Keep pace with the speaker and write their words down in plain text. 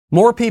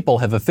More people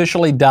have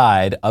officially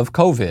died of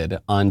COVID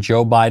on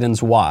Joe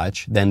Biden's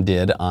watch than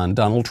did on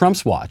Donald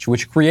Trump's watch,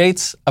 which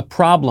creates a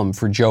problem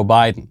for Joe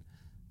Biden.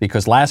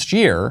 Because last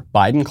year,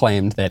 Biden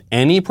claimed that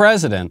any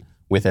president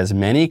with as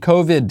many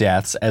COVID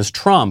deaths as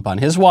Trump on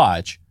his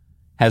watch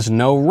has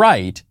no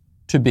right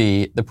to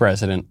be the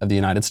president of the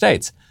United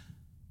States.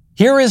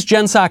 Here is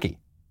Jen Psaki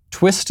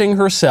twisting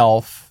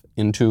herself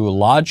into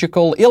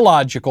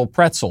illogical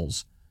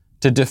pretzels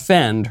to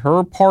defend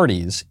her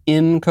party's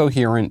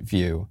incoherent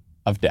view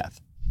of death.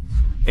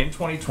 In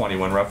 2020,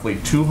 when roughly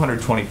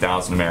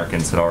 220,000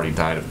 Americans had already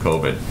died of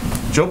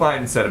COVID, Joe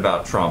Biden said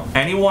about Trump,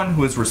 anyone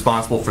who is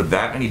responsible for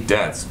that many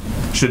deaths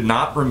should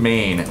not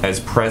remain as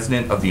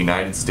president of the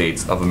United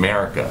States of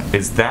America.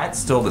 Is that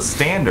still the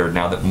standard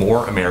now that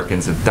more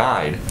Americans have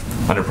died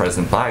under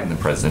President Biden than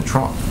President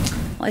Trump?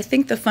 Well, I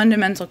think the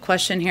fundamental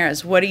question here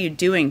is, what are you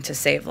doing to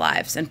save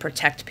lives and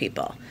protect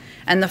people?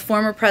 And the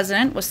former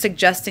president was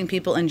suggesting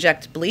people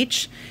inject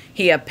bleach.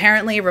 He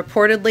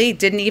reportedly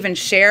didn't even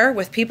share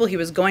with people he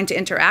was going to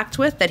interact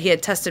with that he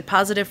had tested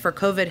positive for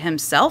COVID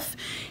himself.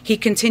 He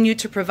continued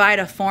to provide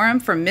a forum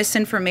for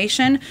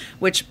misinformation,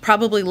 which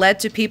probably led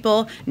to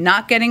people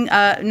not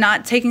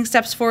taking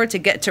steps forward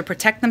to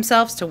protect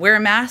themselves, to wear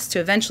masks, to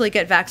eventually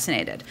get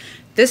vaccinated.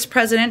 This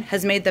president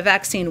has made the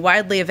vaccine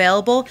widely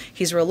available.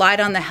 He's relied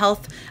on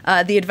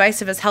the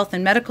advice of his health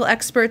and medical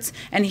experts,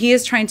 and he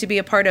is trying to be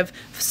a part of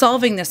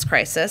solving this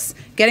crisis,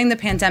 getting the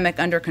pandemic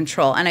under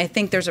control. And I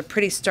think there's a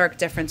pretty stark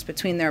difference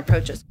between their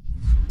approaches.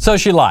 So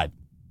she lied.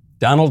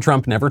 Donald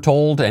Trump never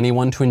told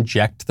anyone to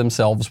inject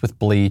themselves with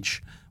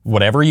bleach.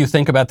 Whatever you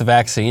think about the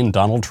vaccine,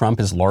 Donald Trump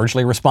is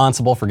largely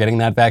responsible for getting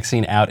that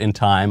vaccine out in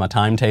time, a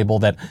timetable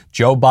that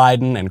Joe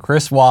Biden and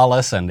Chris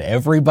Wallace and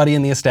everybody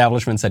in the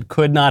establishment said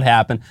could not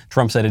happen.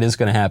 Trump said it is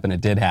going to happen. It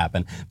did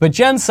happen. But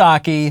Jen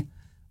Psaki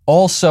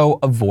also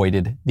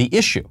avoided the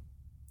issue.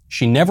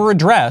 She never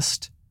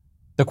addressed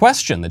the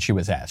question that she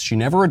was asked. She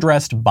never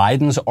addressed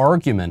Biden's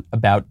argument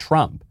about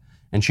Trump.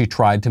 And she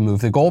tried to move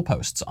the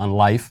goalposts on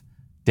life,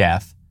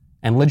 death,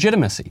 and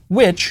legitimacy,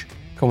 which,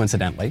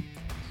 coincidentally,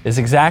 is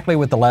exactly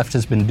what the left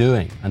has been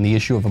doing on the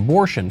issue of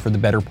abortion for the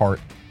better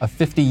part of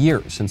 50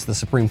 years since the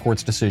Supreme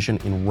Court's decision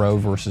in Roe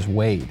versus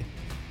Wade,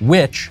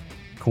 which,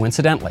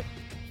 coincidentally,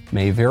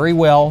 may very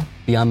well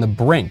be on the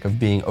brink of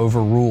being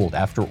overruled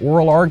after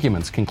oral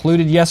arguments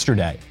concluded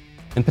yesterday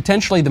in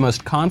potentially the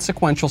most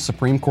consequential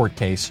Supreme Court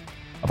case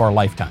of our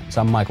lifetimes.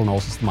 I'm Michael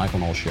Knowles. It's The Michael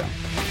Knowles Show.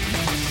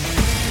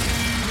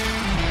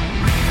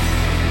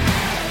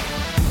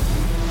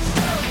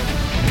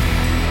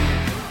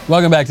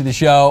 Welcome back to the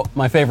show.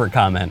 My favorite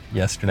comment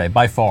yesterday,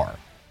 by far,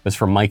 was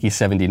from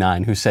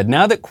Mikey79, who said,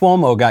 now that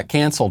Cuomo got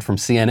canceled from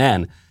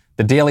CNN,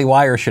 the Daily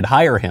Wire should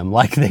hire him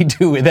like they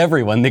do with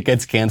everyone that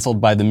gets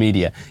canceled by the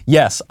media.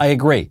 Yes, I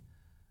agree.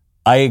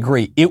 I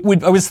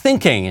was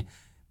thinking,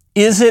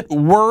 is it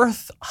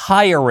worth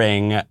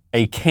hiring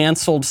a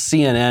canceled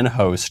CNN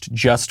host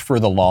just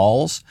for the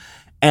lulz?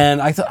 And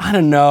I thought, I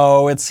don't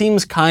know, it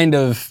seems kind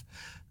of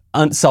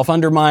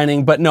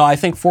self-undermining, but no, I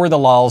think for the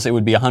lulz, it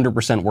would be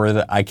 100% worth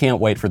it. I can't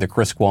wait for the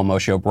Chris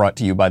Cuomo show brought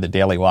to you by the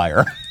Daily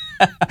Wire.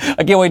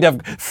 I can't wait to have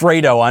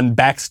Fredo on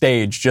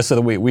backstage just so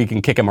that we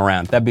can kick him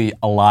around. That'd be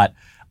a lot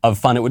of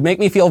fun. It would make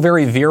me feel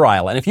very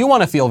virile. And if you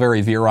want to feel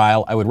very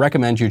virile, I would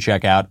recommend you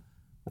check out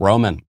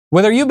Roman.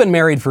 Whether you've been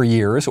married for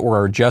years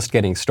or are just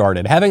getting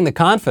started, having the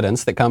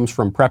confidence that comes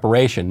from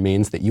preparation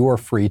means that you are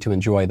free to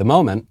enjoy the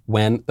moment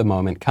when the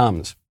moment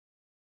comes.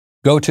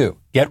 Go to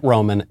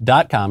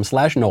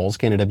getroman.com/Knowles,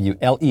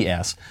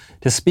 K-N-W-L-E-S,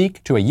 to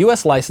speak to a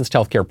U.S. licensed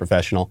healthcare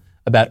professional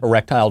about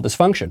erectile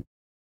dysfunction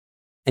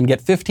and get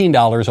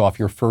 $15 off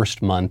your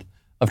first month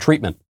of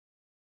treatment.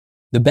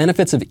 The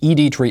benefits of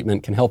ED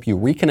treatment can help you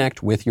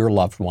reconnect with your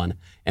loved one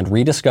and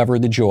rediscover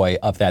the joy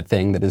of that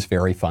thing that is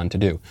very fun to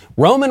do.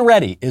 Roman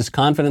Ready is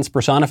confidence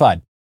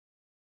personified.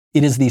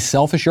 It is the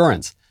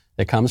self-assurance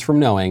that comes from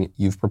knowing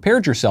you've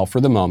prepared yourself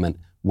for the moment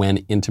when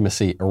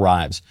intimacy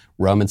arrives.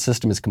 Roman's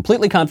system is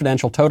completely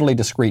confidential, totally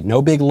discreet,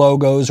 no big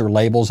logos or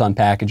labels on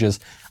packages.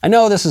 I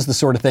know this is the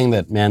sort of thing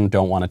that men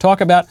don't want to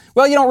talk about.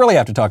 Well, you don't really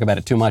have to talk about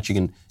it too much.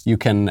 You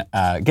can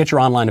get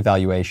your online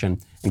evaluation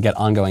and get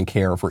ongoing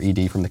care for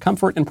ED from the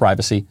comfort and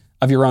privacy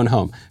of your own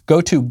home. Go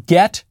to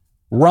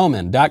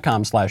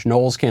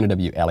getroman.com/Knowles,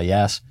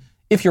 K-N-W-L-E-S.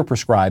 If you're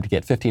prescribed,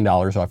 get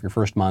 $15 off your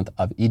first month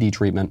of ED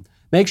treatment.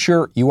 Make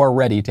sure you are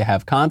ready to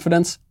have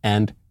confidence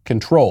and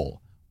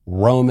control.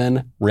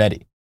 Roman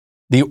Ready.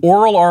 The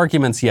oral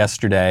arguments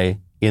yesterday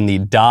in the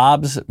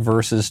Dobbs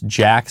versus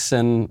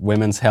Jackson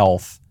women's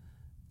health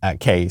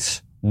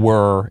case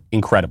were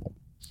incredible.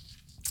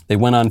 They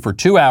went on for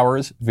 2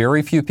 hours.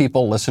 Very few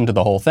people listened to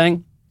the whole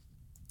thing,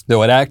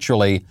 though it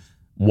actually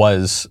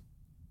was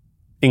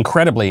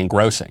incredibly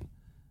engrossing,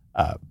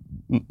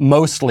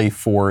 mostly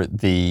for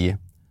the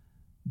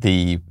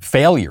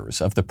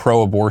failures of the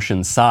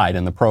pro-abortion side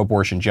and the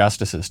pro-abortion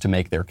justices to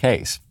make their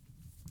case.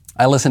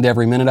 I listened to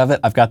every minute of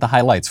it. I've got the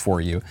highlights for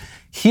you.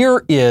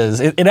 Here is,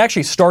 it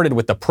actually started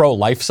with the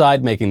pro-life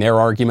side making their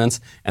arguments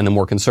and the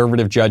more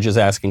conservative judges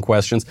asking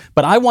questions,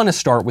 but I want to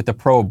start with the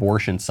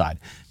pro-abortion side.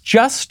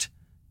 Just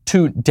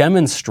to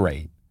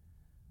demonstrate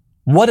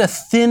what a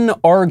thin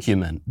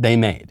argument they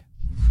made.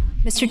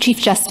 Mr. Chief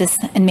Justice,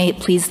 and may it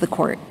please the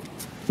court,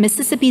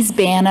 Mississippi's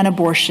ban on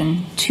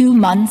abortion 2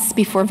 months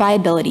before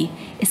viability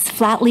is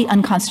flatly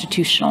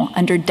unconstitutional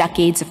under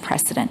decades of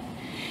precedent.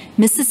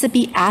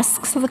 Mississippi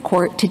asks the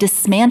court to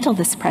dismantle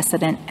this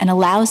precedent and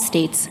allow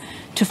states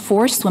to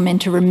force women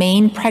to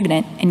remain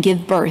pregnant and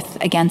give birth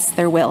against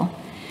their will.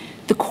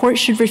 The court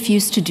should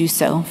refuse to do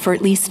so for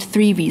at least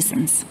 3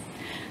 reasons.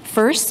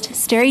 First,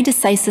 stare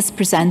decisis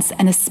presents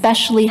an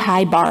especially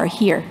high bar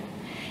here.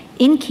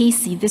 In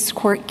Casey, this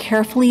court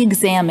carefully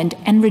examined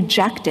and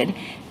rejected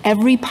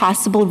every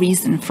possible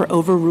reason for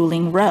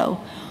overruling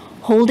Roe,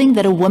 holding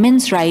that a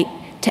woman's right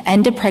to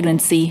end a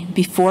pregnancy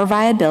before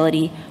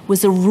viability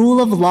was a rule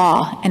of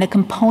law and a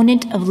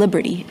component of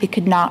liberty it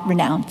could not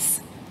renounce.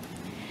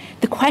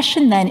 The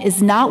question then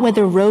is not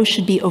whether Roe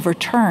should be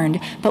overturned,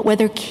 but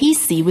whether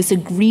Casey was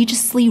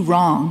egregiously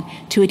wrong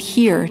to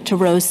adhere to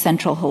Roe's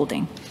central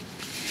holding.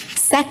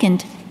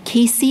 Second,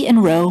 Casey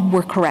and Roe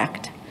were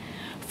correct.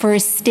 For a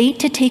state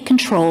to take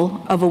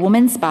control of a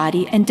woman's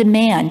body and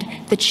demand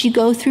that she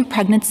go through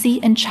pregnancy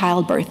and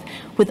childbirth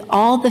with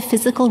all the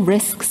physical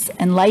risks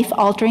and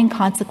life-altering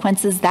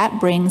consequences that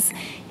brings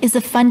is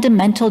a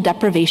fundamental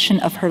deprivation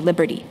of her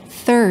liberty.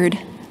 Third,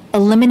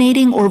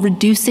 eliminating or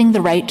reducing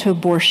the right to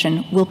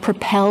abortion will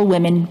propel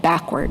women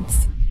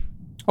backwards.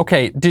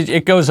 Okay,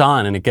 it goes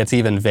on and it gets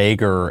even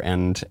vaguer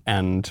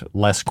and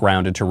less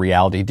grounded to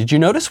reality. Did you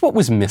notice what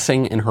was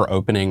missing in her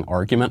opening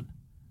argument?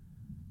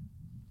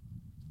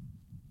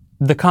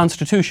 The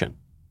Constitution,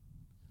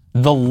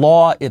 the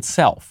law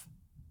itself.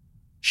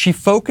 She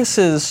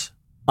focuses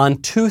on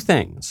 2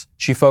 things.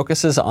 She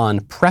focuses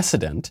on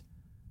precedent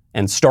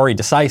and stare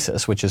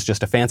decisis, which is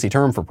just a fancy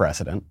term for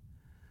precedent.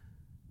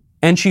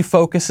 And she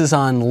focuses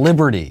on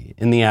liberty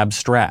in the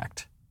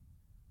abstract.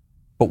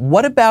 But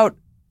what about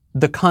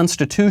the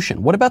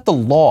Constitution? What about the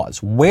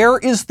laws? Where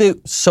is the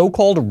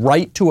so-called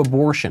right to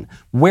abortion?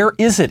 Where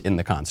is it in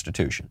the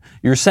Constitution?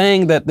 You're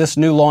saying that this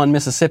new law in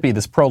Mississippi,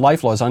 this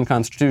pro-life law, is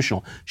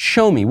unconstitutional.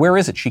 Show me. Where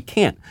is it? She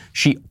can't.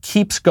 She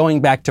keeps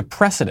going back to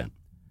precedent.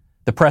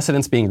 The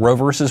precedents being Roe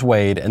versus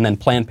Wade and then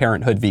Planned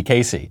Parenthood v.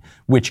 Casey,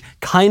 which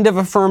kind of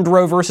affirmed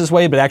Roe versus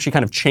Wade, but actually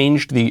kind of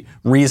changed the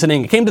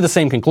reasoning. It came to the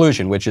same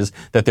conclusion, which is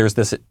that there's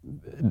this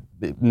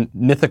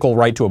mythical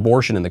right to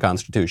abortion in the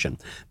Constitution.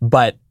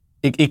 But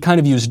it kind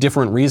of used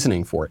different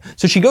reasoning for it.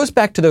 So she goes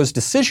back to those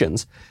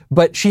decisions,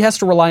 but she has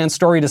to rely on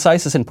stare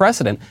decisis and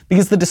precedent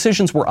because the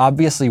decisions were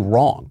obviously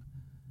wrong.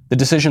 The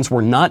decisions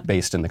were not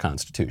based in the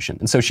Constitution.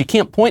 And so she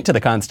can't point to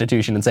the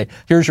Constitution and say,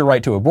 here's your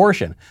right to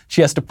abortion. She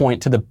has to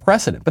point to the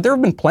precedent. But there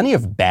have been plenty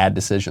of bad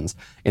decisions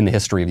in the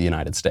history of the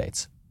United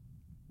States.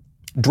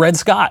 Dred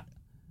Scott,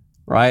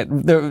 right?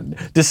 The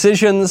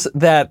decisions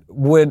that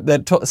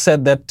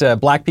said that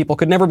black people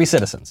could never be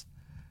citizens.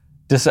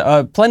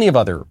 Plenty of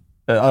other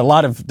a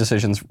lot of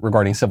decisions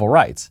regarding civil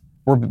rights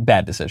were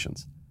bad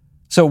decisions.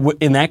 So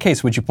in that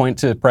case, would you point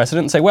to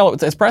precedent and say, well,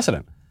 it's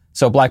precedent,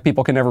 so black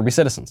people can never be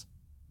citizens?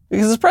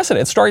 Because it's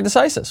precedent. It's stare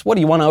decisis. What,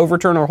 do you want to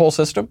overturn our whole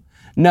system?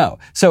 No.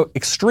 So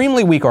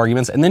extremely weak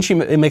arguments, and then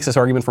it makes this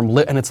argument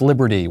and it's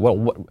liberty.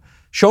 Well,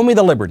 show me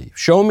the liberty.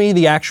 Show me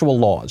the actual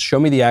laws. Show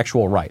me the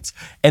actual rights.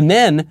 And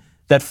then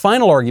that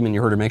final argument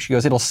you heard her make, she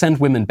goes, it'll send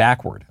women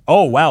backward.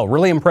 Oh, wow,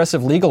 really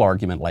impressive legal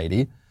argument,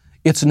 lady.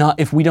 It's not,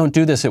 if we don't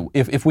do this,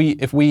 if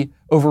we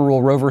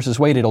overrule Roe versus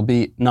Wade, it'll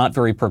be not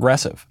very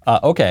progressive.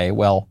 Okay,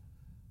 well,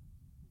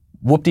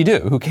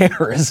 whoop-de-doo, who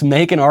cares?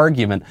 Make an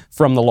argument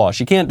from the law.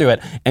 She can't do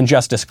it. And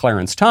Justice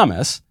Clarence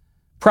Thomas,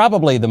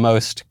 probably the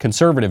most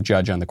conservative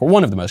judge on the court,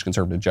 one of the most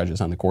conservative judges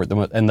on the court,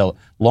 and the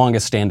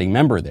longest standing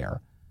member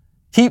there,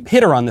 he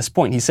hit her on this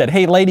point. He said,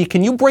 hey, lady,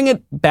 can you bring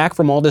it back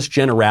from all this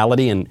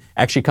generality and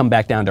actually come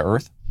back down to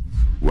earth?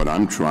 What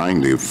I'm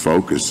trying to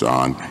focus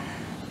on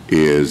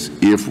is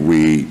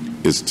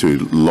to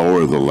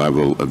lower the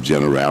level of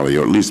generality,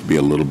 or at least be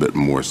a little bit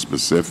more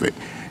specific.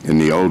 In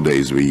the old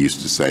days, we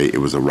used to say it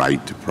was a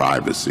right to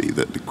privacy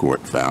that the court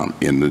found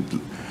in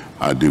the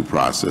due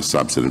process,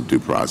 substantive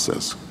due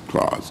process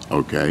clause,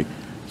 okay?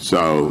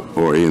 So,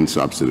 or in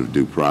substantive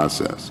due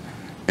process.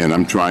 And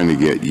I'm trying to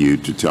get you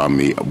to tell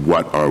me,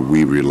 what are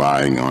we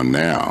relying on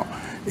now?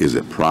 Is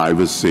it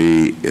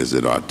privacy? Is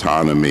it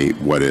autonomy?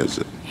 What is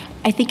it?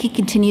 I think it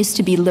continues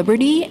to be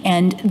liberty,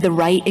 and the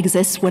right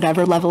exists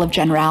whatever level of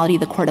generality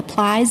the court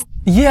applies.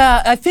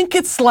 Yeah, I think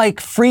it's like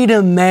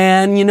freedom,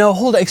 man.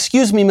 Hold on,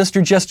 excuse me,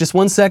 Mr. Justice,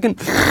 1 second.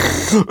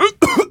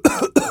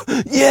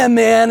 Yeah,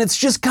 man, it's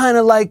just kind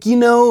of like,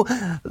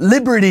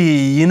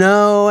 liberty,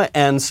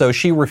 And so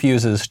she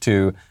refuses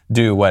to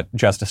do what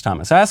Justice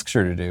Thomas asks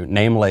her to do,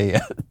 namely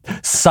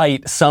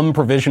cite some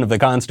provision of the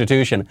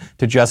Constitution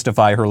to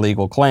justify her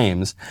legal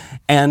claims.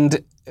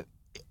 And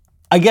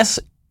I guess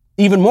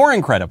even more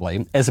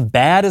incredibly, as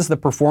bad as the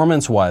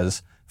performance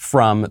was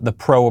from the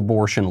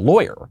pro-abortion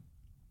lawyer,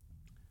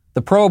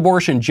 the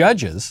pro-abortion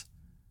judges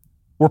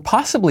were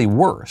possibly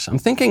worse. I'm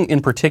thinking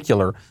in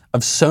particular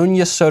of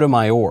Sonia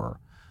Sotomayor,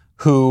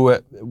 who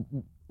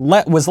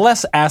was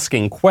less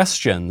asking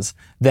questions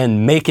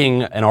than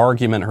making an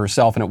argument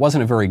herself, and it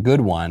wasn't a very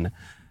good one.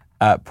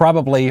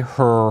 Probably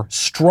her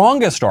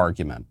strongest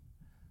argument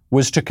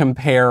was to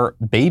compare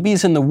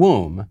babies in the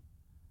womb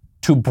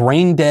to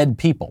brain-dead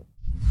people.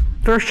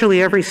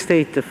 Virtually every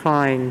state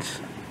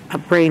defines a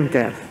brain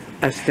death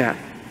as death.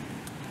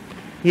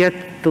 Yet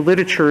the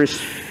literature is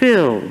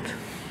filled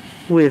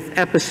with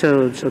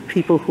episodes of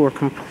people who are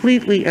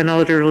completely and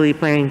utterly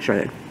brain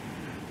dead,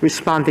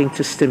 responding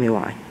to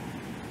stimuli.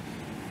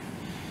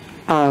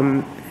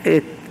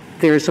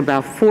 There's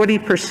about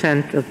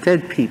 40% of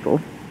dead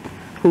people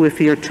who, if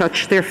you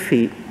touch their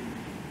feet,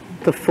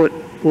 the foot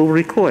will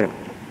recoil.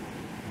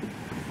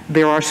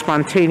 There are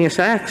spontaneous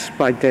acts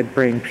by dead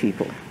brain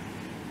people.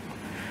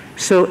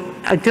 So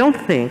I don't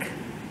think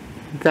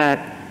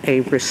that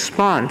a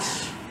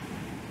response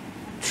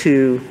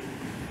to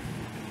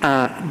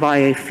by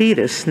a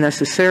fetus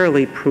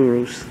necessarily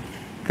proves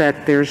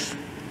that there's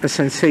a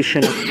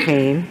sensation of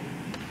pain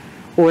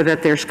or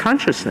that there's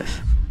consciousness.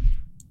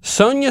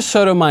 Sonia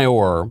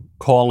Sotomayor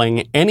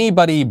calling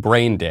anybody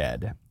brain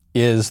dead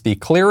is the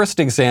clearest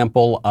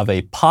example of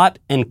a pot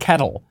and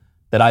kettle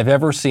that I've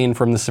ever seen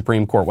from the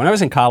Supreme Court. When I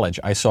was in college,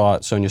 I saw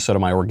Sonia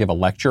Sotomayor give a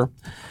lecture,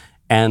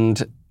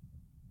 and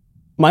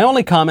my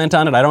only comment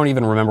on it, I don't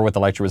even remember what the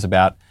lecture was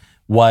about,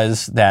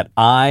 was that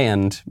I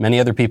and many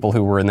other people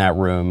who were in that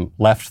room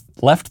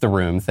left the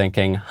room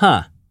thinking,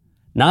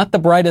 not the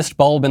brightest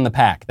bulb in the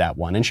pack, that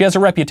one. And she has a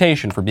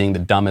reputation for being the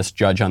dumbest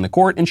judge on the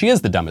court, and she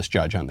is the dumbest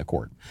judge on the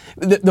court.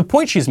 The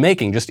point she's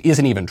making just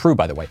isn't even true,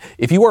 by the way.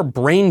 If you are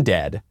brain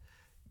dead,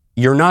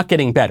 you're not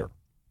getting better.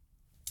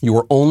 You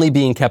are only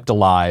being kept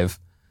alive,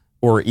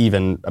 or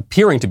even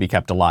appearing to be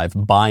kept alive,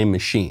 by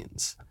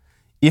machines.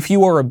 If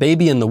you are a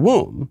baby in the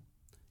womb,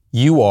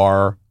 you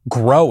are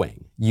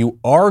growing.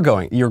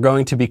 You're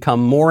going to become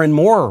more and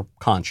more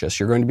conscious.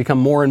 You're going to become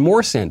more and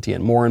more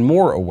sentient, more and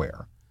more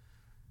aware.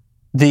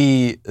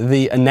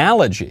 The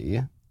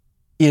analogy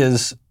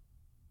is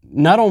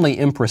not only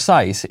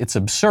imprecise, it's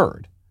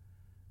absurd.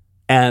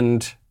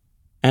 And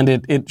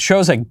it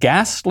shows a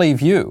ghastly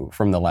view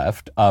from the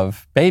left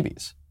of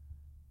babies,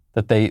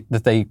 that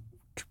they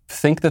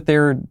think that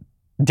they're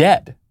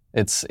dead.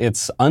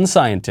 It's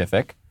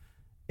unscientific,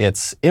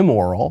 it's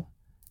immoral,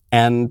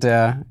 and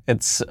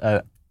it's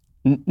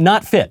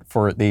not fit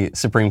for the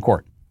Supreme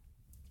Court.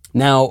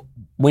 Now,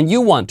 when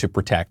you want to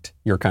protect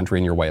your country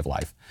and your way of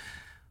life,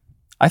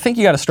 I think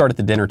you got to start at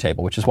the dinner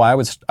table, which is why I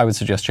would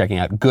suggest checking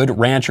out Good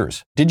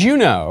Ranchers. Did you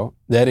know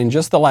that in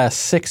just the last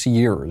 6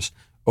 years,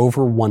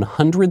 over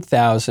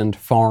 100,000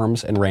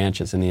 farms and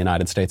ranches in the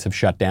United States have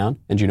shut down?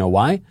 And do you know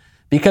why?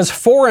 Because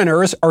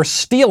foreigners are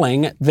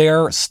stealing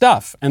their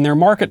stuff and their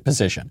market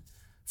position.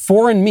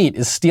 Foreign meat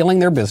is stealing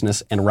their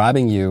business and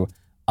robbing you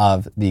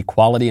of the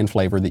quality and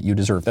flavor that you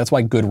deserve. That's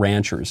why Good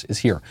Ranchers is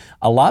here.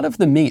 A lot of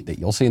the meat that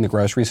you'll see in the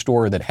grocery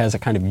store that has a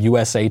kind of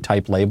USA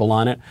type label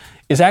on it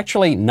is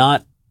actually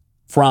not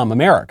from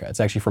America. It's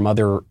actually from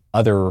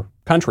other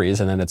countries,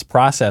 and then it's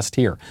processed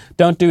here.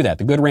 Don't do that.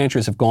 The Good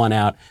Ranchers have gone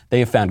out. They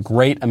have found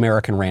great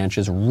American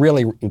ranches,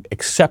 really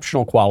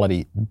exceptional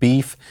quality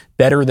beef,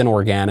 better than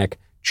organic,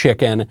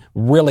 chicken,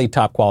 really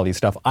top quality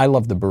stuff. I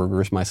love the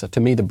burgers myself. To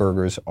me, the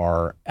burgers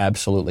are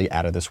absolutely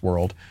out of this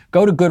world.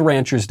 Go to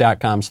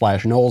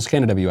goodranchers.com/Knowles,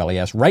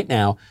 K-N-W-L-E-S, right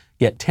now.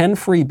 Get 10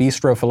 free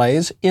bistro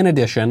fillets. In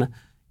addition,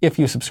 if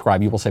you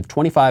subscribe, you will save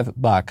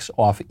 $25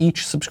 off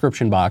each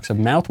subscription box of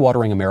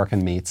mouth-watering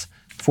American meats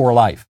for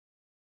life.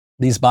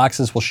 These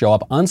boxes will show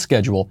up on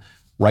schedule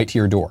right to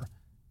your door.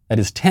 That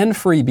is 10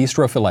 free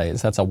bistro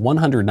fillets. That's a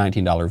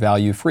 $119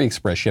 value, free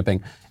express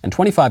shipping, and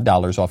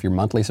 $25 off your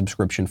monthly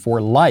subscription for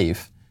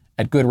life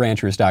at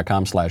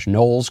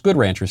goodranchers.com/Knowles,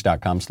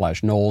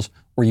 goodranchers.com/Knowles,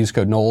 or use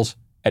code Knowles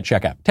at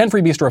checkout. 10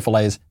 free bistro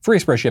fillets, free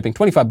express shipping,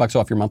 $25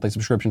 off your monthly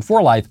subscription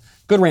for life,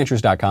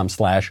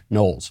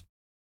 goodranchers.com/Knowles.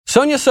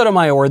 Sonia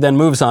Sotomayor then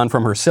moves on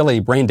from her silly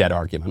brain dead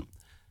argument,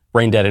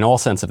 brain dead in all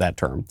sense of that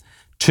term,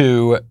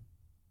 to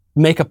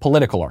make a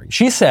political argument.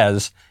 She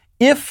says,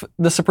 if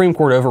the Supreme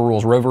Court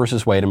overrules Roe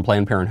versus Wade and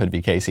Planned Parenthood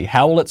v. Casey,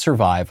 how will it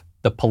survive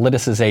the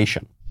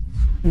politicization?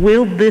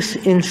 Will this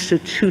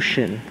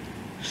institution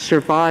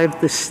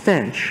survive the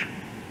stench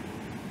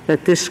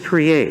that this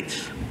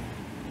creates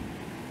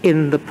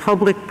in the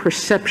public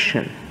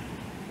perception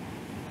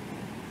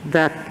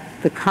that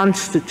the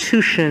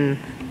Constitution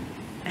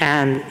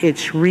and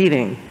its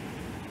reading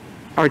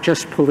are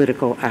just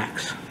political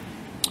acts?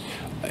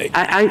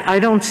 I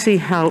don't see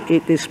how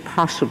it is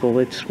possible.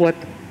 It's what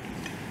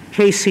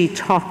Casey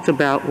talked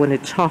about when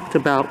it talked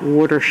about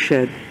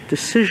watershed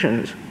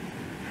decisions.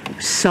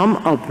 Some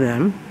of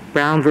them,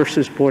 Brown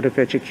versus Board of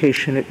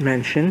Education it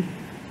mentioned,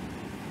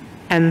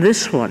 and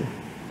this one,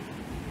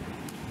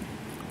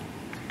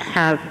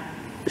 have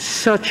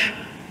such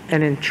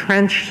an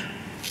entrenched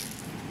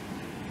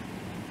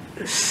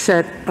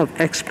set of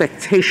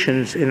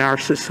expectations in our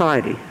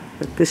society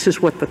that this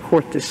is what the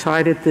court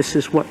decided, this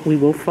is what we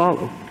will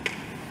follow,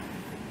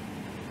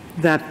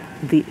 that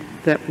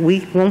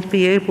we won't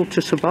be able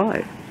to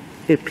survive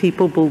if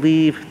people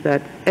believe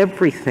that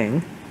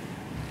everything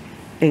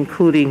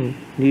including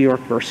New York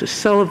versus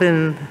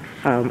Sullivan.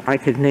 I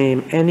could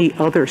name any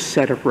other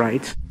set of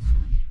rights.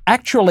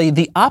 Actually,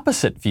 the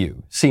opposite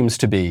view seems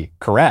to be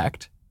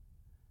correct.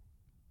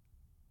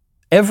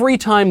 Every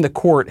time the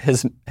court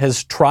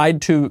has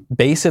tried to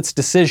base its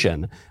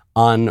decision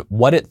on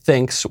what it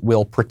thinks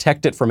will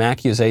protect it from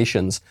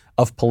accusations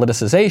of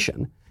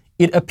politicization,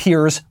 it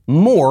appears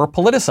more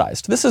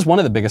politicized. This is one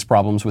of the biggest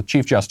problems with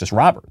Chief Justice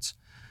Roberts.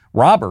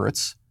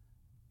 Roberts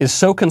is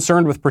so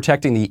concerned with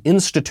protecting the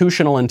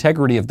institutional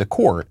integrity of the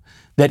court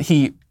that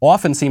he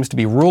often seems to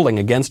be ruling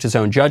against his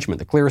own judgment.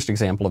 The clearest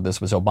example of this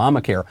was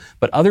Obamacare,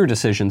 but other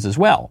decisions as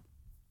well.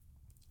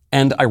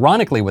 And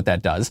ironically, what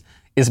that does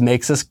is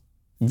makes us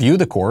view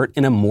the court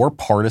in a more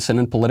partisan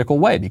and political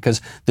way,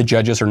 because the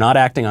judges are not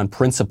acting on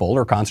principle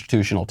or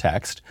constitutional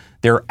text.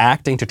 They're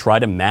acting to try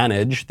to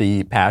manage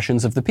the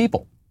passions of the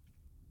people.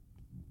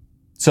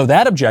 So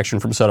that objection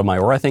from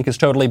Sotomayor, I think, is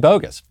totally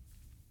bogus.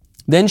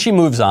 Then she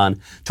moves on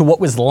to what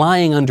was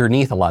lying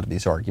underneath a lot of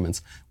these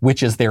arguments,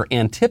 which is their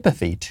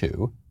antipathy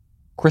to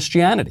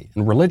Christianity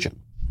and religion.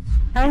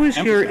 How is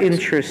your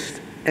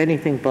interest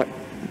anything but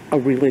a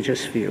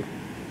religious view?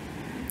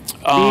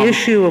 The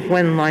issue of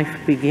when life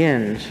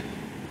begins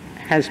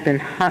has been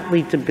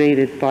hotly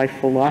debated by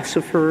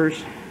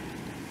philosophers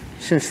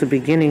since the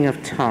beginning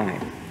of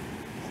time.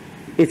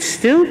 It's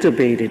still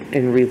debated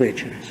in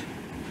religions.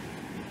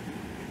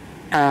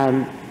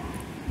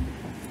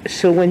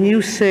 So when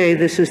you say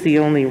this is the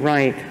only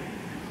right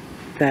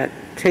that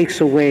takes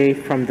away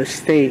from the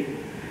state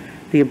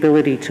the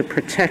ability to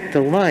protect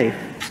a life,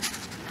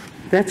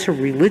 that's a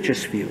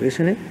religious view,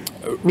 isn't it?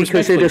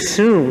 Because it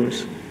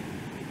assumes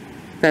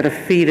that a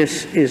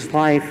fetus is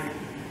life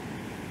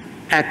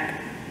at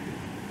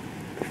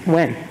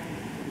when?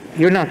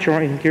 You're not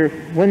drawing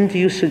when do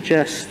you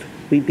suggest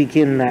we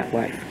begin that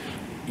life?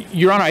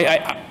 Your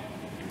Honor,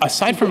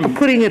 aside from... I'm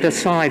putting it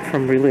aside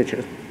from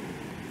religion.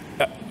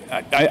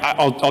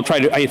 I'll try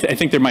to, I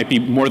think there might be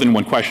more than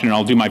one question, and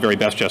I'll do my very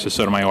best, Justice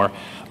Sotomayor.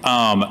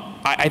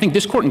 I think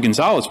this court in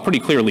Gonzalez pretty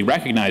clearly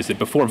recognized that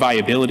before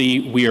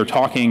viability, we are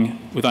talking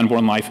with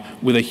unborn life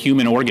with a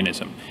human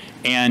organism.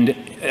 And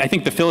I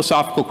think the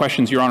philosophical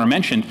questions Your Honor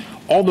mentioned,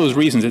 all those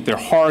reasons that they're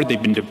hard,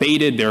 they've been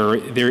debated,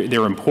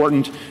 they're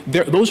important,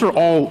 those are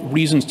all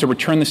reasons to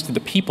return this to the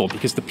people,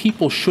 because the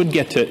people should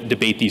get to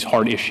debate these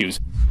hard issues.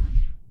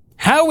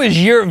 How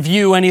is your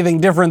view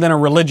anything different than a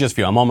religious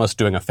view? I'm almost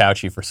doing a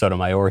Fauci for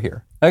Sotomayor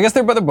here. I guess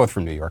they're both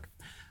from New York.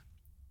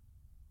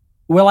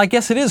 Well, I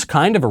guess it is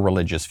kind of a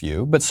religious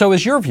view, but so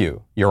is your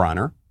view, Your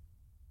Honor.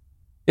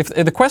 If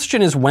the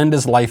question is, when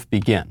does life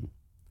begin?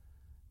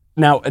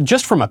 Now,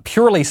 just from a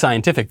purely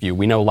scientific view,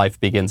 we know life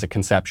begins at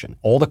conception.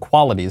 All the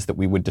qualities that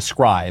we would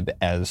describe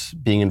as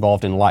being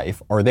involved in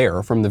life are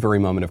there from the very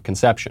moment of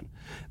conception.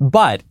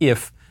 But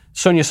if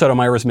Sonia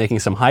Sotomayor is making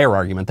some higher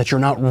argument that you're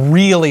not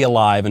really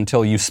alive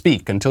until you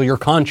speak, until you're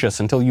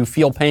conscious, until you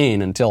feel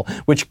pain,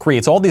 which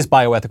creates all these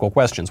bioethical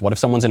questions. What if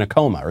someone's in a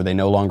coma? Are they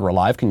no longer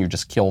alive? Can you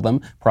just kill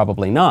them?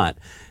 Probably not.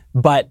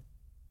 But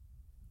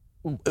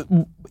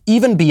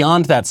even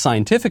beyond that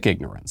scientific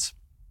ignorance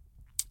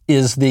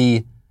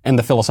and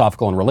the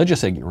philosophical and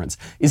religious ignorance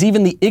is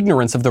even the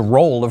ignorance of the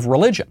role of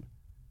religion.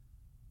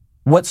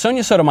 What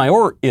Sonia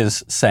Sotomayor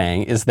is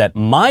saying is that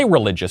my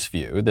religious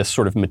view, this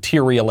sort of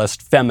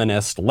materialist,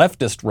 feminist,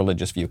 leftist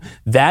religious view,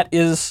 that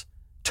is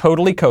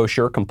totally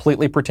kosher,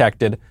 completely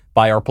protected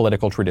by our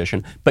political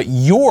tradition. But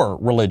your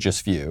religious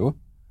view,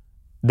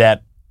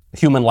 that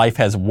human life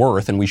has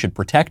worth and we should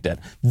protect it,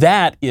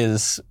 that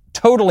is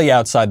totally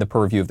outside the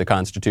purview of the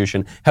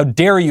Constitution. How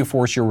dare you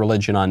force your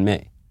religion on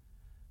me?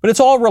 But it's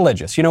all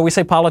religious. You know, we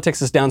say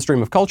politics is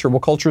downstream of culture.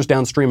 Well, culture is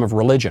downstream of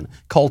religion.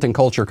 Cult and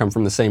culture come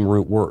from the same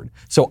root word.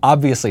 So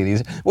obviously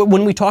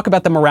when we talk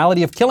about the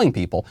morality of killing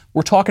people,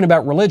 we're talking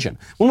about religion.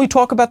 When we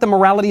talk about the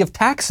morality of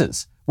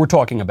taxes, we're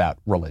talking about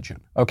religion.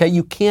 Okay?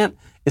 You can't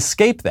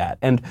escape that.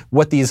 And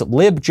what these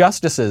lib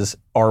justices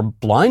are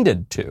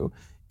blinded to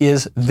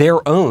is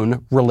their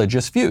own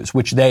religious views,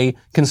 which they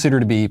consider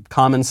to be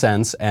common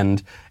sense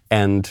and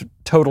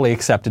totally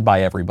accepted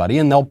by everybody.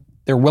 And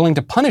they're willing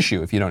to punish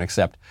you if you don't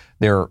accept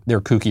their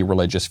kooky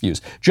religious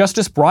views.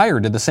 Justice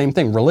Breyer did the same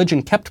thing.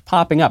 Religion kept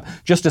popping up.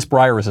 Justice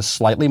Breyer is a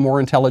slightly more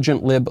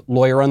intelligent lib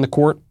lawyer on the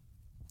court.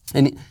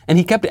 And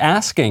he kept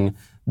asking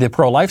the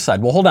pro-life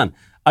side, well, hold on.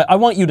 I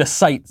want you to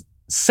cite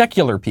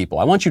secular people.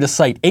 I want you to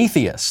cite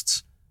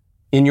atheists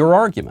in your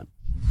argument.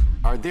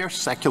 Are there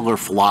secular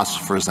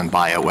philosophers and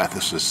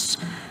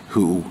bioethicists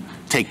who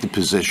take the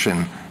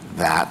position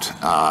that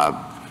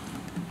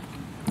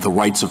the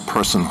rights of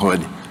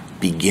personhood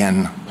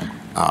begin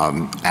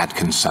at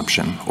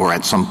conception or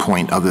at some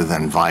point other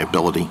than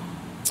viability?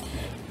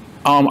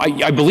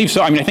 I believe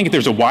so. I mean, I think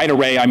there's a wide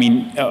array,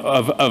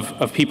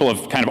 of people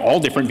of kind of all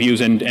different views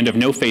and of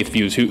no faith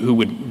views who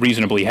would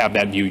reasonably have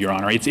that view, Your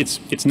Honor.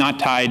 It's not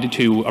tied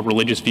to a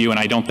religious view, and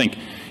I don't think,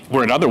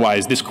 were it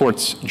otherwise, this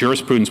court's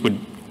jurisprudence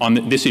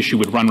on this issue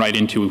would run right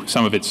into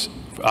some of its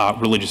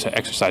religious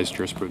exercise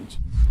jurisprudence.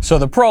 So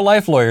the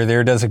pro-life lawyer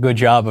there does a good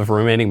job of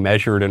remaining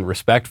measured and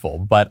respectful,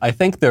 but I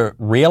think the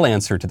real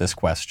answer to this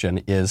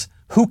question is,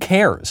 who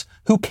cares?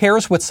 Who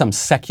cares what some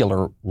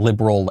secular,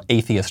 liberal,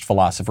 atheist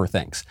philosopher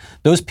thinks?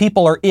 Those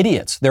people are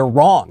idiots. They're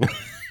wrong.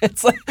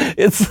 It's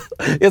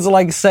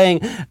like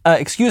saying,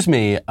 excuse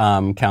me,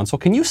 counsel,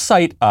 can you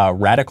cite a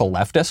radical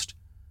leftist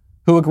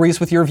who agrees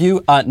with your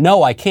view?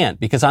 No, I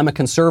can't, because I'm a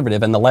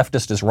conservative and the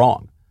leftist is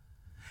wrong.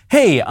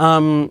 Hey,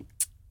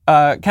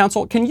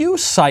 counsel, can you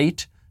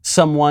cite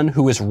someone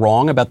who is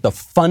wrong about the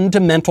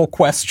fundamental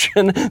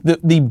question,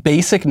 the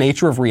basic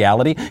nature of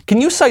reality? Can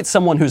you cite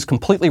someone who's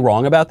completely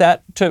wrong about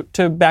that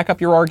to back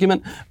up your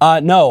argument?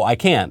 No, I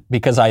can't,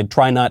 because I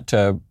try not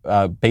to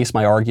base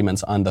my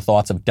arguments on the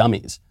thoughts of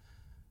dummies.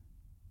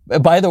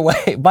 By the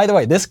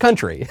way, this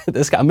country,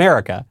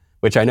 America,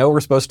 which I know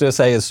we're supposed to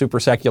say is super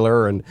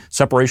secular and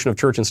separation of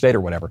church and state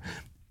or whatever,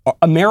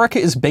 America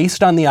is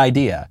based on the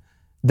idea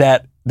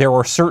that there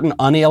are certain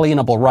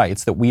unalienable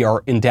rights that we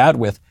are endowed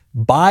with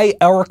by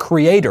our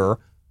Creator,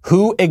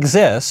 who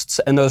exists,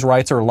 and those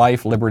rights are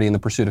life, liberty, and the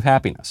pursuit of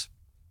happiness.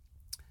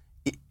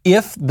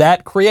 If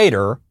that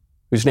Creator,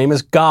 whose name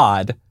is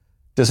God,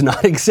 does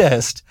not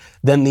exist,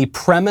 then the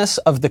premise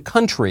of the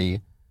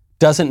country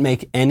doesn't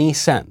make any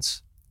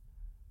sense.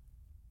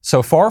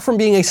 So far from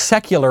being a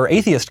secular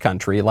atheist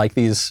country like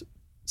these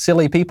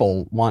silly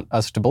people want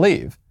us to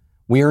believe,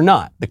 we are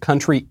not. The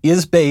country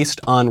is based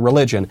on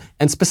religion,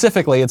 and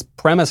specifically it's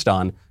premised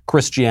on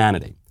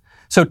Christianity.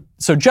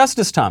 So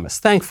Justice Thomas,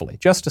 thankfully,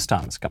 Justice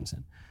Thomas comes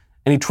in,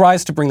 and he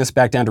tries to bring this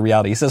back down to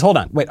reality. He says, hold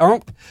on, wait,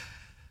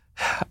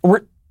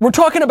 we're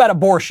talking about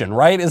abortion,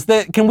 right?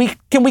 Can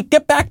we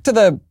get back to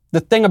the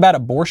thing about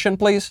abortion,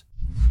 please?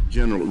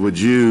 General, would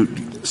you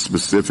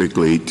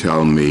specifically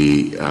tell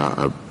me,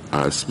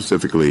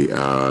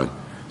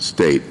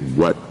 state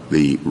what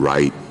the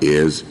right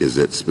is? Is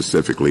it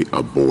specifically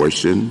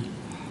abortion?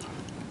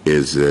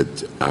 Is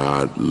it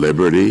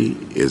liberty?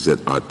 Is it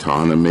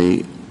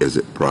autonomy? Is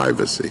it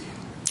privacy?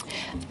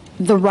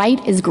 The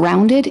right is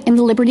grounded in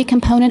the liberty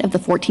component of the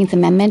 14th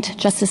Amendment,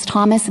 Justice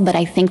Thomas, but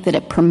I think that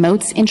it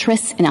promotes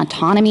interests in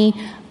autonomy,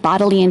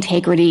 bodily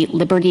integrity,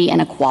 liberty, and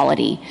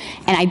equality.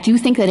 And I do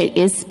think that it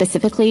is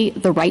specifically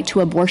the right to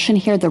abortion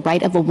here, the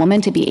right of a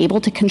woman to be able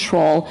to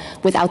control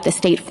without the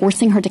state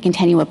forcing her to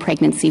continue a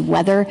pregnancy,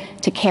 whether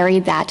to carry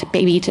that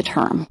baby to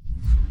term.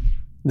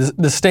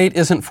 The state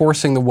isn't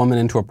forcing the woman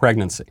into a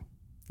pregnancy.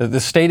 The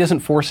state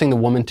isn't forcing the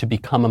woman to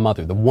become a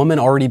mother. The woman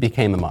already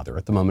became a mother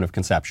at the moment of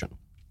conception.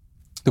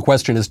 The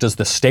question is, does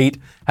the state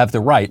have the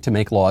right to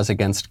make laws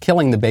against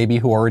killing the baby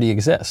who already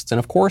exists? And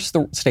of course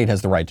the state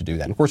has the right to do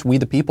that. And of course we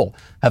the people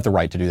have the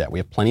right to do that. We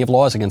have plenty of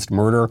laws against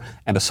murder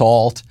and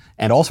assault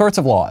and all sorts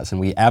of laws, and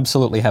we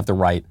absolutely have the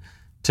right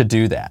to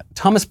do that.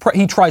 Thomas,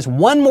 he tries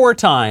one more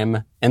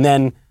time and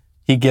then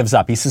he gives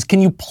up. He says,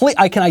 can you please,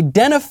 I can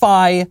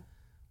identify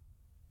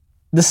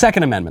the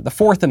Second Amendment, the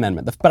Fourth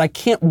Amendment, but I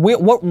can't,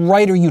 what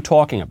right are you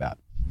talking about?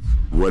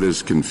 What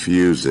is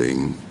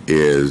confusing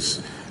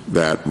is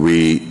that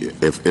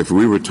if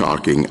we were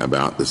talking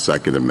about the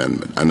Second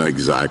Amendment, I know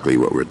exactly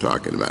what we're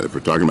talking about. If we're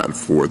talking about the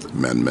Fourth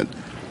Amendment,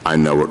 I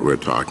know what we're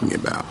talking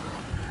about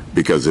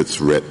because it's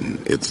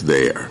written, it's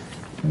there.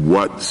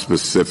 What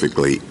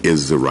specifically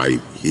is the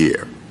right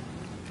here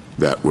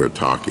that we're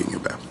talking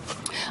about?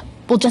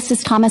 Well,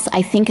 Justice Thomas,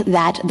 I think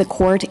that the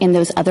court in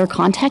those other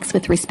contexts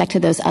with respect to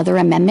those other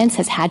amendments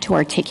has had to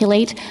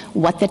articulate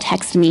what the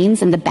text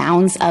means and the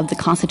bounds of the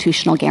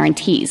constitutional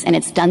guarantees. And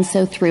it's done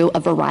so through a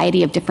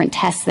variety of different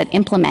tests that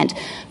implement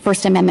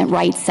First Amendment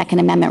rights, Second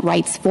Amendment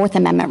rights, Fourth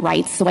Amendment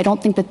rights. So I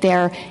don't think that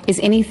there is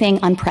anything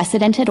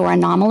unprecedented or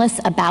anomalous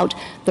about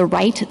the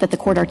right that the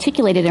court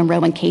articulated in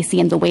Roe and Casey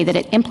and the way that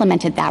it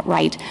implemented that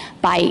right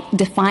by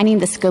defining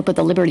the scope of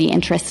the liberty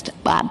interest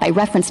by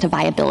reference to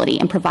viability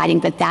and providing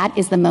that that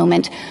is the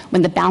moment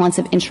when the balance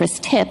of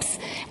interest tips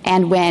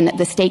and when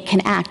the state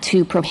can act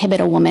to prohibit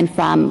a woman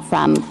from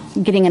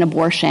getting an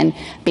abortion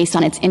based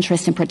on its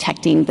interest in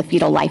protecting the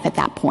fetal life at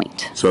that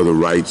point. So the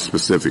right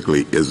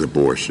specifically is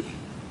abortion?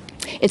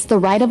 It's the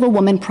right of a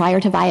woman prior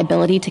to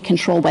viability to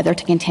control whether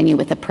to continue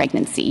with a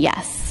pregnancy,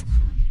 yes.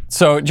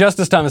 So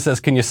Justice Thomas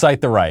says, can you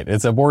cite the right?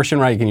 It's abortion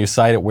right. Can you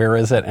cite it? Where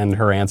is it? And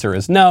her answer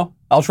is no.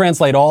 I'll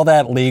translate all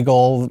that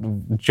legal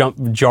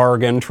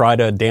jargon, try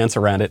to dance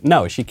around it.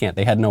 No, she can't.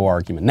 They had no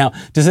argument. Now,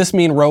 does this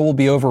mean Roe will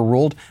be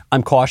overruled?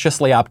 I'm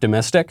cautiously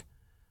optimistic.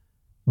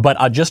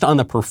 But just on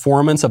the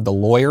performance of the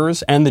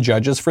lawyers and the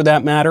judges for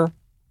that matter,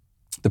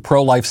 the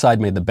pro-life side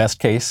made the best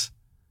case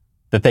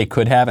that they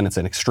could have, and it's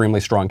an extremely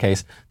strong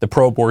case. The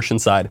pro-abortion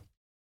side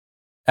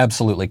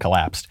absolutely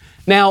collapsed.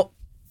 Now,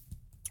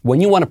 when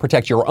you want to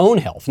protect your own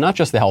health, not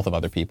just the health of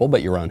other people,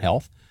 but your own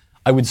health,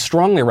 I would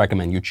strongly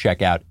recommend you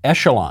check out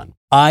Echelon.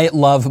 I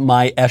love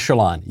my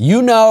Echelon.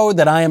 You know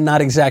that I am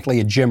not exactly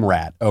a gym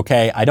rat,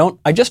 okay?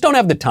 I just don't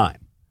have the time.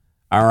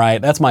 All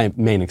right, that's my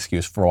main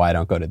excuse for why I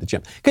don't go to the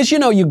gym. Because you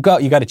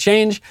got to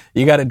change,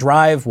 you got to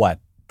drive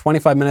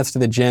 25 minutes to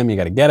the gym, you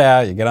got to get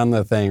out, you get on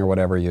the thing or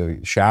whatever, you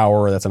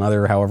shower, that's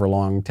another however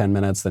long, 10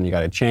 minutes, then you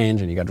got to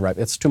change and you got to drive.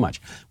 It's too much.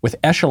 With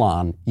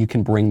Echelon, you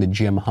can bring the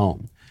gym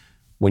home.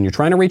 When you're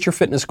trying to reach your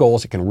fitness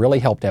goals, it can really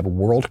help to have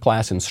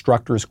world-class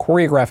instructors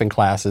choreographing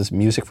classes,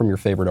 music from your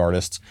favorite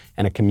artists,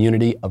 and a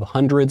community of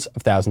hundreds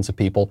of thousands of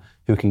people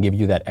who can give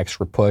you that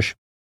extra push.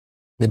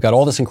 They've got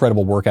all this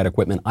incredible workout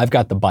equipment. I've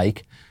got the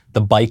bike.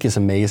 The bike is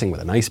amazing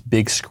with a nice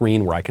big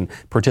screen where I can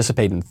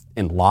participate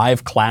in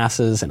live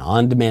classes and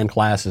on-demand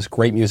classes,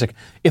 great music.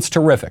 It's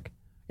terrific.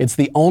 It's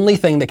the only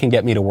thing that can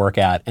get me to work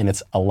out, and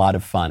it's a lot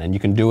of fun. And you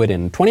can do it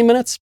in 20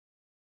 minutes,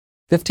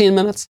 15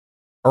 minutes,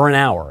 or an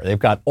hour. They've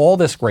got all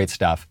this great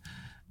stuff.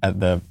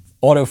 The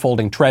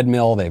auto-folding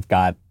treadmill. They've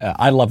got,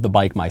 I love the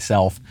bike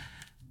myself.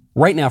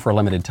 Right now, for a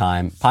limited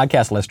time,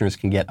 podcast listeners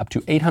can get up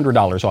to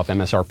 $800 off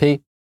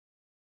MSRP.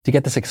 To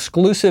get this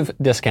exclusive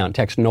discount,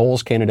 text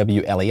Knowles,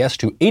 K-N-O-W-L-E-S,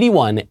 to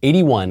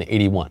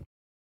 818181.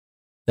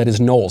 That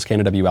is Knowles,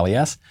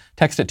 K-N-O-W-L-E-S.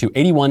 Text it to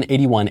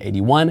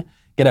 818181.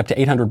 Get up to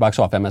 $800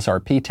 off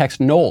MSRP. Text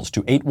Knowles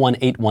to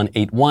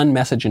 818181.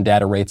 Message and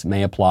data rates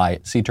may apply.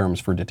 See terms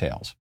for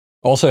details.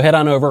 Also, head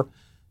on over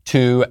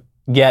to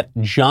get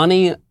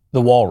Johnny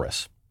the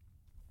Walrus.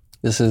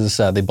 This is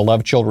the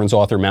beloved children's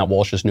author Matt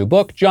Walsh's new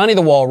book,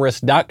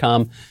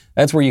 JohnnyTheWalrus.com.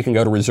 That's where you can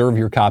go to reserve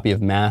your copy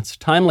of Matt's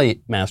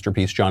timely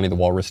masterpiece, Johnny the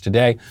Walrus,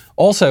 today.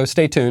 Also,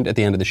 stay tuned at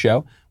the end of the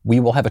show.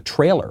 We will have a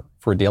trailer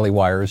for Daily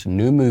Wire's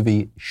new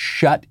movie,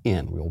 Shut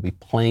In. We will be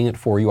playing it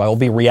for you. I will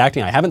be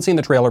reacting. I haven't seen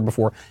the trailer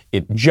before.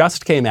 It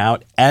just came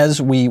out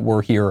as we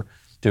were here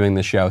doing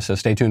the show, so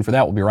stay tuned for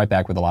that. We'll be right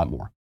back with a lot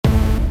more.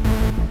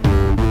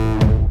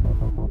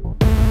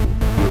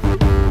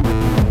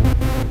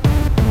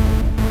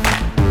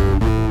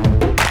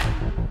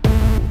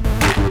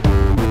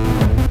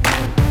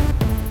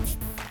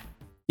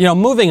 You know,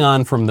 moving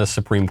on from the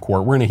Supreme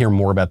Court, we're going to hear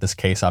more about this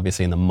case,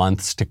 obviously, in the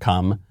months to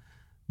come.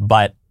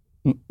 But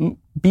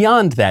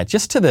beyond that,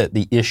 just to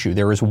the issue,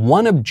 there is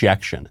one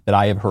objection that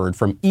I have heard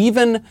from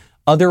even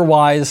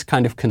otherwise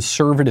kind of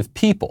conservative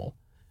people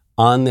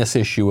on this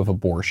issue of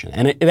abortion.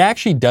 And it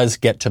actually does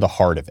get to the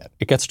heart of it.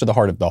 It gets to the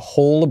heart of the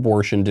whole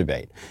abortion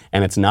debate.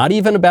 And it's not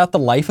even about the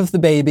life of the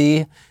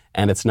baby,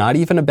 and it's not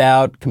even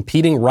about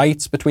competing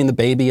rights between the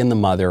baby and the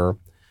mother.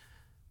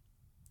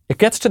 It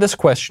gets to this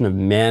question of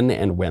men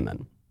and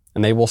women.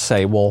 And they will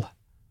say, well,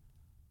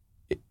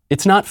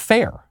 it's not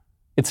fair.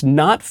 It's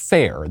not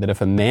fair that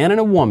if a man and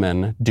a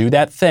woman do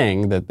that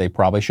thing that they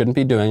probably shouldn't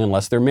be doing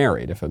unless they're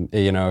married,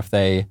 if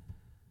they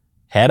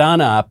head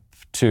on up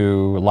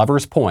to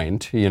Lover's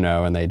Point,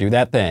 and they do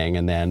that thing,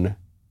 and then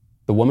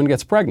the woman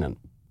gets pregnant,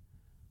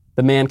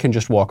 the man can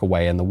just walk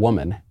away and the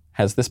woman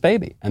has this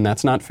baby. And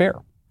that's not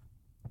fair.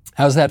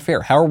 How's that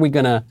fair? How are we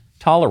going to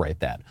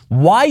tolerate that?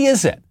 Why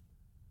is it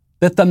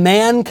that the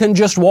man can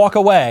just walk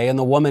away and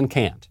the woman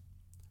can't?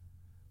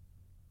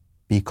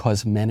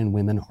 Because men and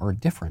women are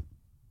different.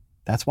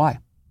 That's why.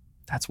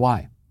 That's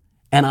why.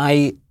 And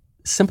I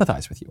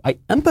sympathize with you. I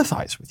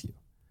empathize with you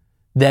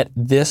that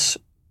this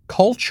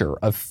culture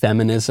of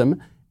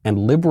feminism and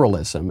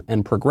liberalism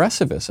and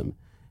progressivism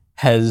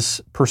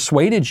has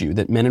persuaded you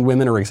that men and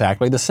women are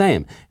exactly the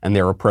same, and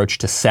their approach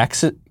to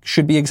sex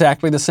should be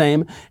exactly the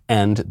same,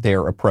 and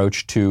their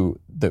approach to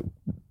the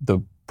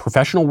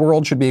professional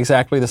world should be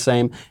exactly the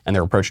same, and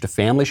their approach to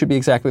family should be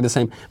exactly the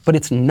same. But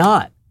it's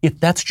not.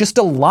 That's just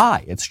a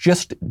lie. It's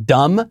just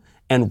dumb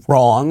and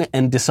wrong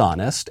and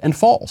dishonest and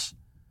false.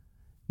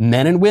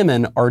 Men and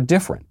women are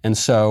different. And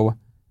so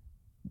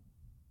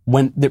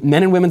when the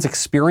men and women's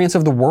experience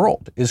of the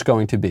world is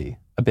going to be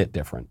a bit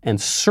different. And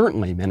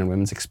certainly men and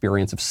women's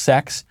experience of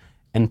sex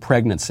and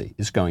pregnancy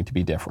is going to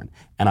be different.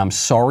 And I'm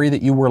sorry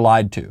that you were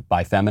lied to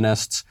by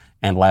feminists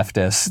and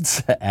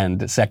leftists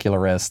and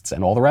secularists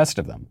and all the rest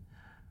of them.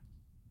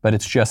 But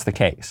it's just the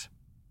case.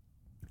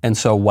 And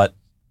so what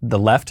the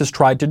left has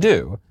tried to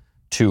do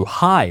to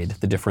hide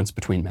the difference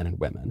between men and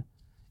women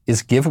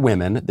is give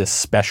women this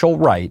special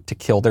right to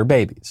kill their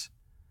babies.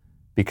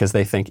 Because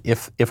they think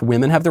if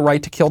women have the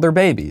right to kill their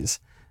babies,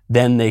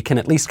 then they can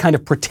at least kind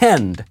of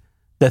pretend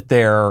that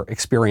their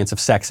experience of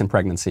sex and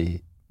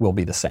pregnancy will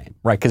be the same,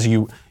 right? Because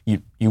you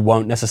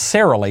won't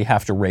necessarily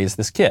have to raise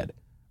this kid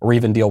or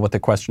even deal with the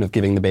question of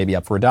giving the baby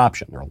up for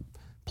adoption. There are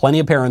plenty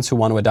of parents who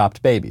want to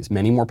adopt babies,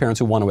 many more parents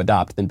who want to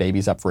adopt than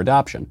babies up for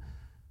adoption.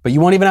 But you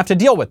won't even have to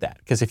deal with that,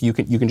 because if you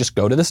can just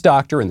go to this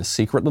doctor in the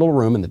secret little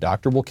room and the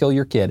doctor will kill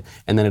your kid,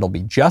 and then it'll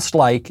be just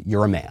like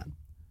you're a man.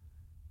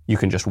 You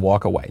can just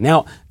walk away.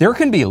 Now, there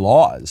can be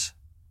laws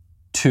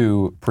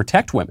to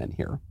protect women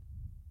here,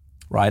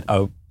 right?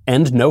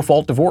 End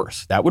no-fault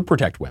divorce. That would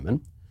protect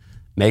women.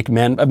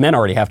 Men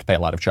already have to pay a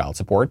lot of child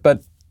support,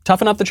 but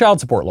toughen up the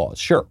child support laws,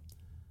 sure.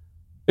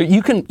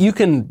 You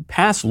can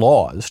pass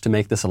laws to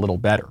make this a little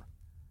better,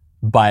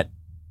 but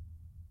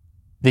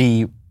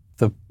the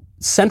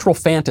central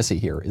fantasy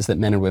here is that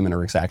men and women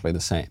are exactly the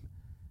same.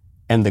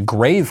 And the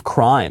grave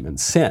crime and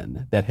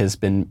sin that has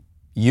been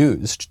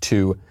used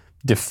to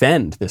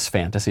defend this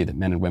fantasy that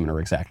men and women are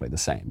exactly the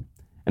same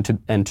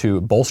and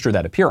to bolster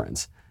that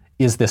appearance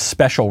is this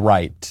special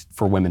right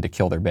for women to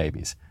kill their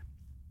babies.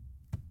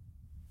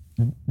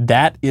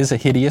 That is a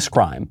hideous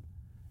crime,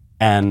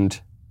 and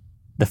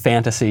the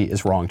fantasy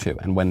is wrong too.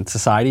 And when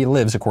society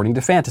lives according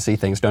to fantasy,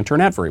 things don't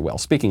turn out very well.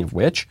 Speaking of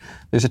which,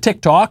 there's a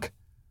TikTok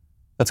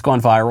that's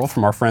gone viral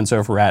from our friends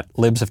over at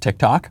Libs of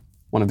TikTok,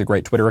 one of the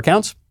great Twitter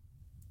accounts,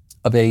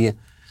 of a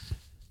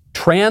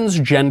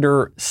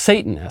transgender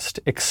Satanist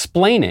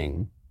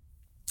explaining,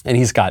 and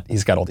he's got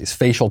all these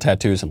facial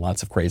tattoos and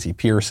lots of crazy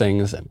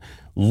piercings and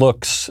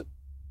looks,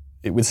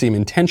 it would seem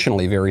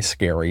intentionally very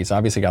scary. He's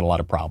obviously got a lot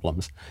of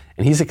problems.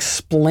 And he's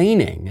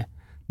explaining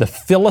the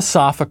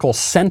philosophical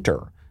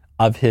center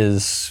of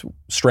his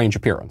strange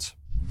appearance.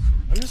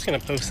 I'm just going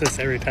to post this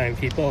every time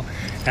people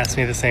ask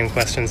me the same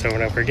questions over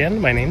and over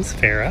again. My name's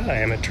Farah. I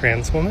am a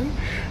trans woman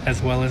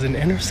as well as an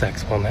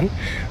intersex woman.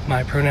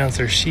 My pronouns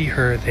are she,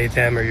 her, they,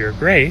 them, or your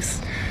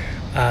grace.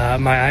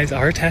 My eyes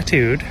are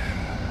tattooed.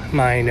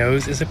 My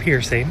nose is a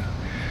piercing.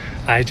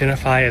 I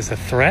identify as a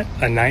threat,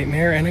 a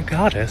nightmare, and a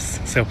goddess,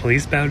 so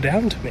please bow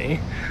down to me.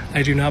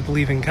 I do not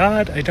believe in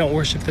God, I don't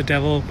worship the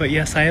devil, but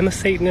yes, I am a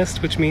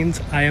Satanist, which means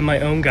I am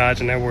my own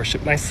God and I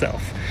worship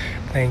myself.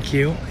 Thank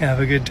you. Have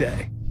a good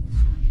day.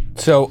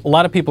 So a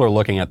lot of people are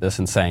looking at this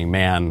and saying,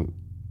 man,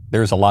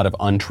 there's a lot of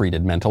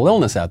untreated mental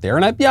illness out there.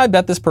 And I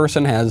bet this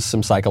person has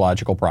some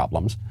psychological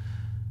problems.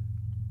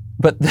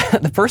 But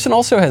the person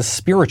also has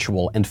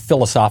spiritual and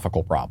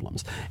philosophical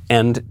problems.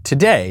 And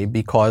today,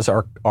 because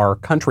our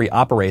country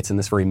operates in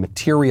this very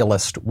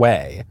materialist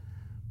way,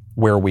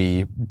 where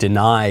we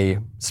deny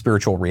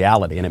spiritual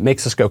reality, and it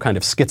makes us go kind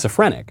of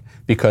schizophrenic,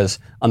 because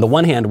on the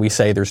one hand we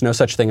say there's no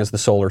such thing as the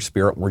soul or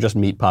spirit, we're just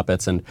meat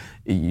puppets and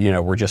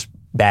we're just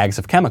bags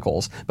of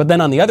chemicals. But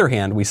then on the other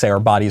hand we say our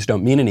bodies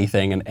don't mean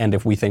anything, and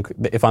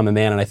if I'm a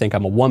man and I think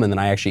I'm a woman, then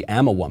I actually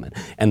am a woman.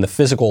 And the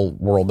physical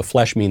world, the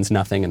flesh means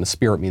nothing and the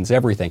spirit means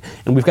everything.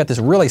 And we've got this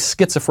really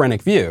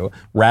schizophrenic view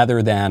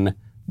rather than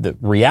the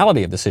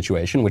reality of the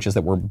situation, which is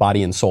that we're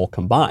body and soul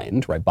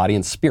combined, right? Body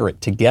and spirit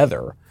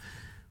together.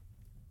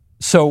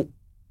 So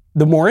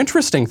the more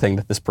interesting thing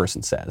that this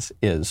person says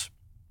is,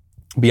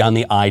 beyond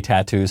the eye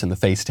tattoos and the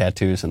face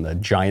tattoos and the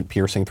giant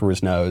piercing through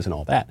his nose and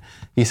all that,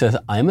 he says,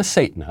 I'm a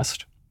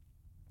Satanist,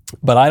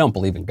 but I don't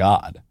believe in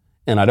God,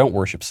 and I don't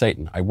worship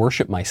Satan. I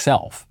worship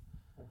myself,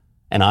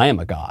 and I am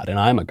a god, and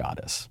I'm a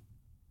goddess.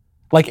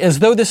 Like, as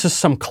though this is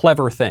some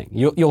clever thing.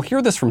 You'll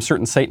hear this from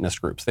certain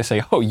Satanist groups. They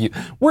say,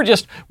 we're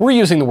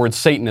using the word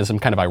Satanism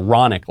kind of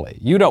ironically.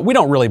 We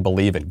don't really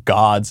believe in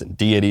gods and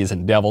deities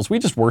and devils. We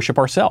just worship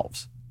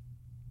ourselves.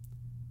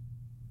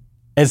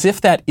 As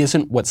if that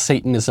isn't what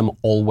Satanism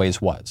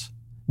always was.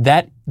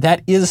 That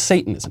is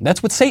Satanism.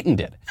 That's what Satan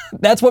did.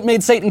 That's what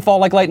made Satan fall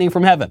like lightning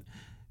from heaven.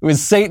 It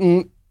was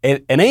Satan,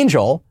 an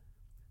angel,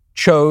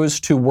 chose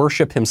to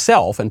worship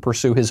himself and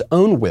pursue his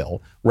own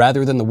will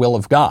rather than the will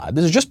of God.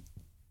 This is just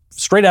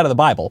straight out of the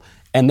Bible.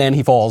 And then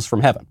he falls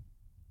from heaven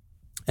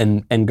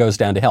and goes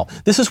down to hell.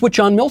 This is what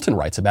John Milton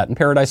writes about in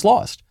Paradise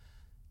Lost.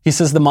 He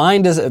says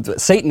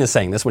Satan is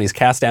saying this when he's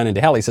cast down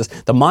into hell. He says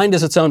the mind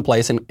is its own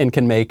place and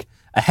can make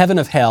a heaven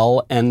of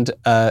hell and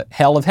a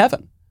hell of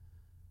heaven.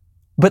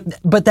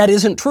 But that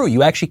isn't true.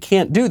 You actually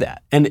can't do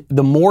that. And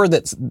the more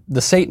that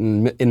the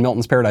Satan in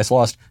Milton's Paradise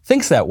Lost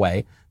thinks that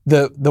way,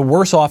 the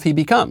worse off he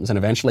becomes, and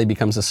eventually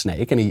becomes a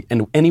snake,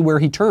 and anywhere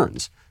he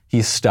turns,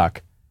 he's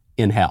stuck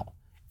in hell.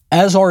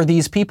 As are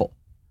these people.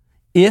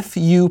 If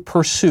you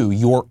pursue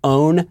your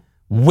own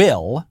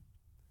will,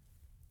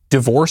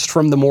 divorced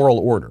from the moral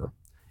order,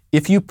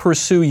 if you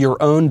pursue your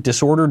own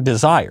disordered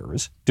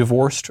desires,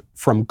 divorced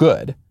from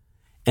good,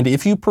 and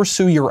if you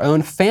pursue your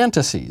own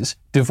fantasies,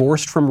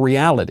 divorced from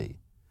reality,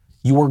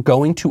 you are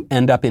going to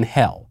end up in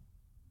hell.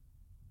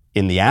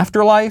 In the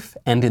afterlife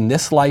and in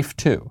this life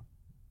too.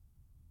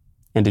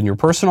 And in your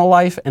personal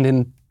life and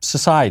in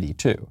society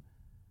too.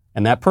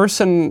 And that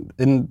person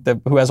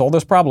who has all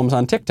those problems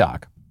on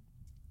TikTok,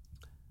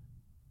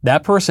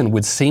 that person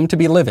would seem to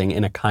be living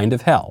in a kind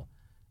of hell.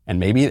 And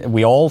maybe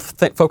we all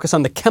focus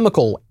on the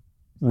chemical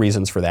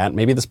reasons for that.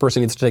 Maybe this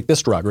person needs to take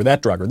this drug or this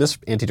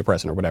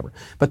antidepressant or whatever.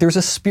 But there's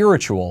a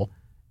spiritual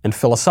and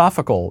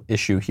philosophical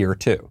issue here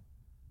too.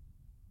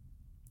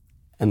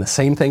 And the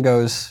same thing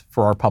goes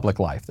for our public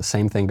life. The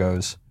same thing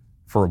goes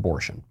for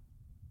abortion.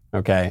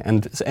 Okay?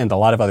 And a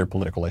lot of other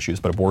political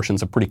issues, but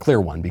abortion's a pretty clear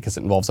one because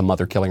it involves a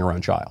mother killing her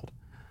own child.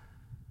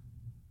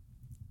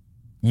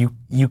 You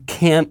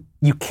can't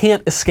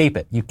escape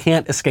it. You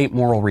can't escape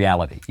moral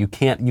reality. You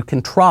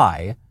can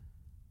try.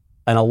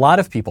 And a lot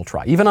of people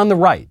try, even on the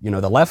right.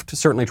 The left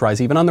certainly tries,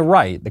 even on the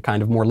right. The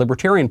kind of more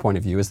libertarian point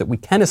of view is that we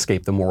can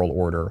escape the moral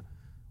order.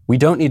 We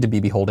don't need to be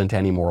beholden to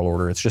any moral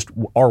order. It's just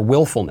our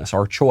willfulness,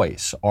 our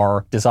choice,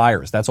 our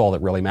desires. That's all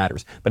that really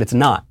matters. But it's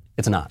not.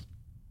 It's not.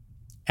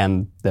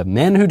 And the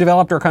men who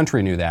developed our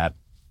country knew that.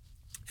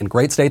 And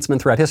great statesmen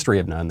throughout history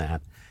have known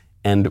that.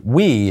 And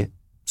we,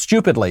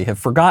 stupidly, have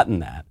forgotten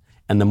that.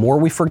 And the more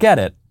we forget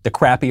it, the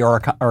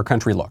crappier our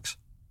country looks.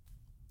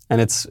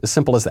 And it's as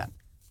simple as that.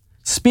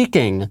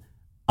 Speaking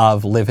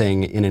of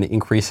living in an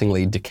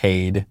increasingly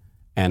decayed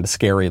and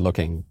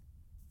scary-looking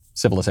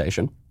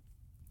civilization,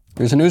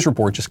 there's a news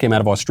report just came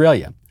out of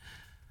Australia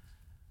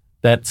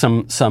that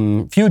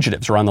some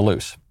fugitives are on the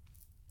loose.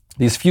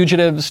 These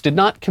fugitives did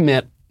not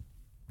commit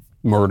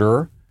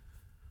murder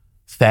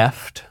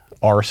theft,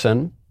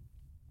 arson.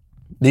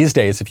 These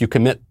days, if you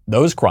commit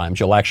those crimes,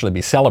 you'll actually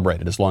be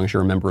celebrated as long as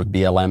you're a member of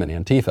BLM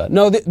and Antifa.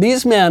 No,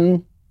 these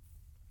men,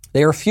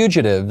 they are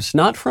fugitives,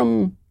 not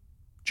from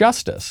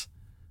justice,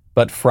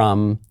 but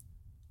from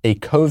a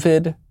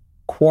COVID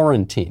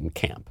quarantine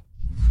camp.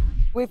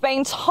 We've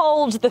been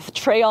told the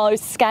trio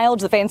scaled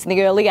the fence in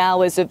the early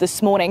hours of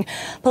this morning.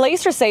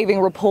 Police receiving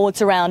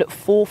reports around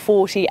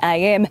 4:40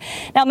 a.m.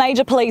 Now,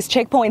 major police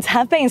checkpoints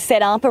have been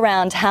set up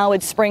around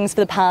Howard Springs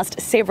for the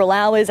past several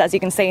hours. As you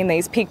can see in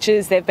these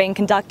pictures, they've been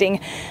conducting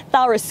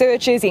thorough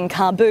searches in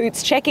car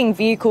boots, checking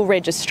vehicle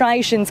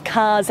registrations,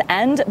 cars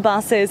and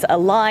buses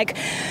alike.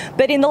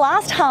 But in the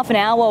last half an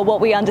hour, what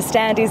we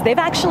understand is they've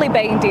actually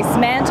been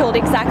dismantled.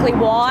 Exactly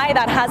why,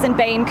 that hasn't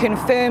been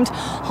confirmed.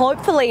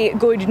 Hopefully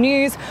good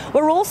news.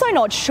 We're also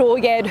not sure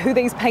yet who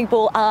these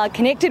people are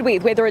connected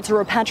with, whether it's a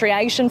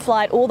repatriation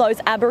flight or those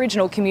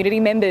Aboriginal community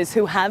members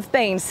who have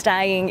been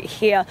staying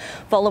here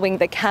following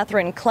the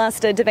Catherine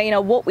cluster.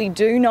 Davina, what we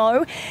do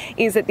know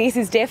is that this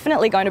is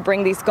definitely going to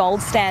bring this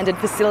gold standard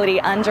facility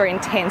under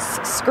intense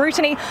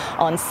scrutiny.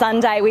 On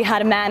Sunday, we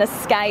had a man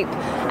escape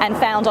and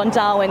found on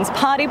Darwin's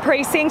party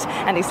precinct,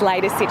 and this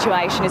latest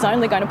situation is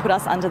only going to put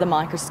us under the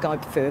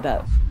microscope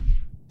further.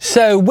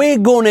 So we're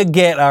going to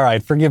get, all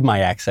right, forgive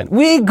my accent,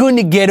 we're going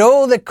to get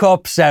all the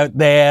cops out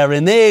there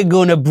and they're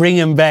going to bring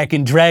them back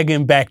and drag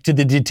them back to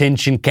the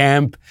detention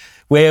camp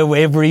where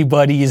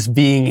everybody is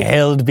being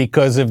held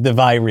because of the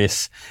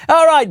virus.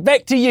 All right,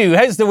 back to you.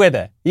 How's the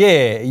weather?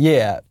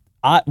 Yeah.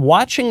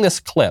 Watching this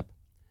clip,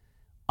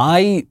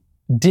 I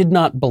did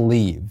not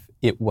believe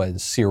it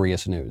was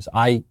serious news.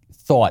 I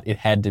thought it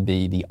had to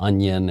be The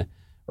Onion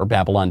or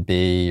Babylon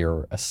Bee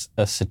or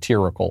a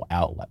satirical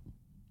outlet.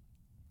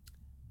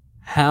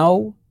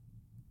 How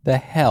the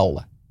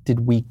hell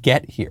did we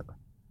get here?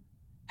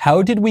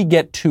 How did we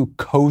get to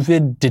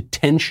COVID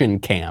detention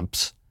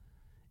camps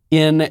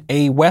in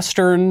a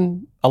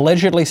Western,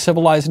 allegedly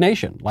civilized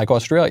nation like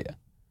Australia?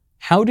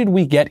 How did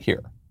we get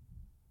here?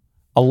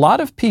 A lot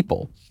of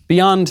people,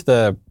 beyond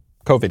the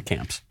COVID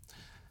camps,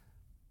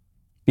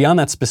 beyond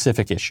that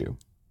specific issue,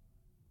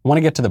 I want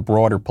to get to the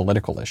broader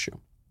political issue.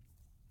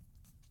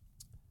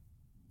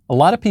 A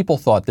lot of people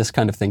thought this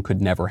kind of thing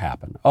could never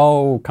happen.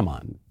 Oh, come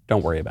on,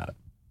 don't worry about it.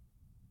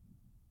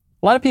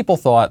 A lot of people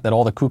thought that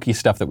all the kooky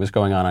stuff that was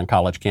going on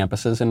college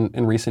campuses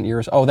in recent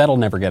years, oh, that'll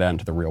never get out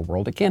into the real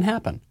world. It can't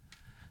happen.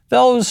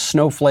 Those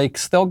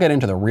snowflakes, they'll get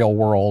into the real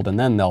world and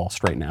then they'll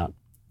straighten out.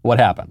 What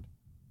happened?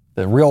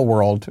 The real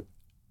world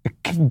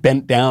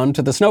bent down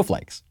to the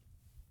snowflakes.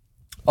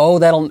 Oh,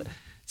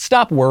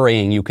 stop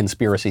worrying, you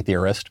conspiracy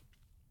theorist.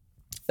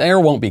 There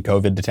won't be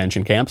COVID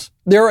detention camps.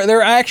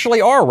 There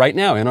actually are right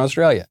now in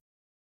Australia.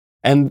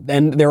 And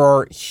there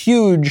are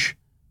huge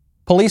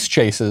police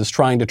chases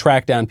trying to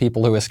track down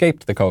people who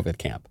escaped the COVID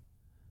camp.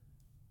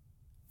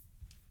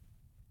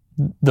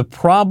 The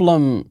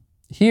problem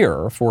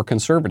here for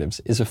conservatives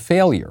is a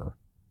failure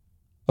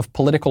of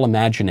political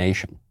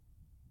imagination.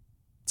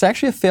 It's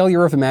actually a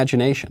failure of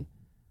imagination.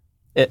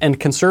 And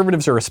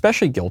conservatives are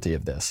especially guilty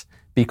of this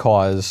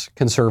because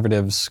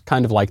conservatives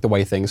kind of like the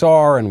way things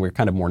are and we're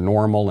kind of more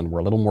normal and we're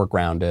a little more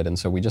grounded. And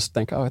so we just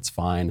think, oh, it's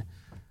fine.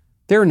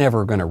 They're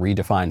never going to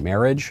redefine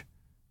marriage.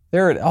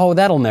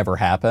 That'll never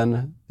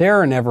happen.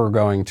 They're never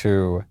going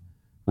to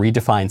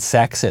redefine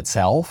sex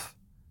itself.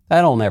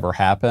 That'll never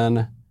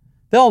happen.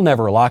 They'll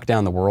never lock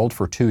down the world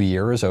for 2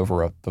 years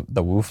over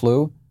the Wu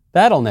flu.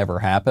 That'll never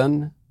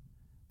happen.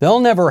 They'll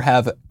never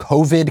have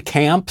COVID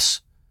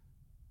camps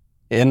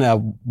in a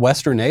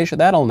Western nation.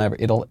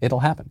 It'll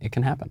happen. It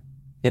can happen.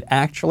 It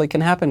actually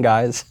can happen,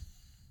 guys.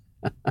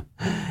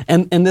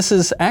 and this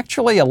is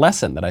actually a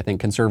lesson that I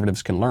think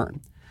conservatives can learn.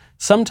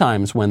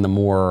 Sometimes when the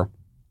more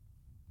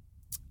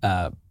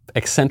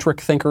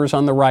eccentric thinkers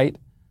on the right,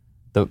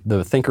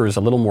 the thinkers a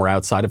little more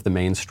outside of the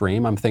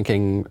mainstream. I'm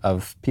thinking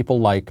of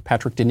people like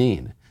Patrick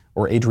Deneen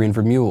or Adrian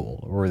Vermeule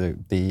or the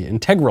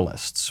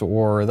integralists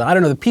or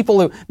the people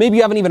who maybe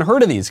you haven't even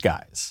heard of these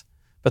guys,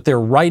 but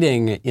they're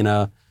writing in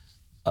a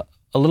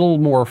little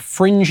more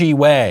fringy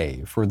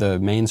way for the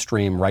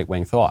mainstream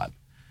right-wing thought.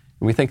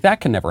 And we think that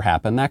can never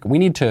happen. We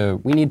need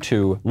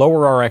to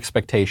lower our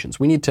expectations.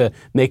 We need to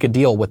make a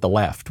deal with the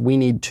left. We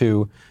need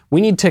to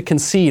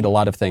concede a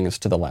lot of things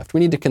to the left. We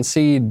need to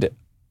concede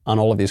on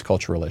all of these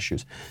cultural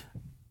issues.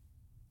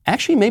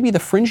 Actually, maybe the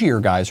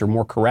fringier guys are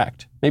more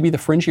correct. Maybe the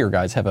fringier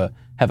guys have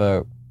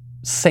a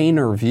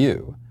saner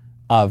view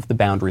of the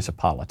boundaries of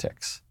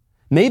politics.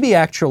 Maybe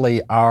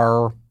actually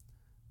our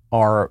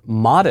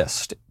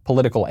modest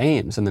political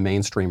aims in the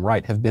mainstream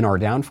right have been our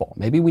downfall.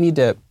 Maybe we need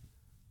to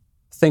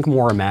think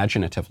more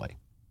imaginatively.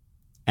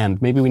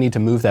 And maybe we need to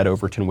move that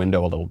Overton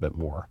window a little bit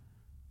more,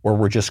 or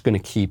we're just going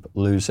to keep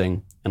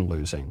losing and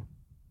losing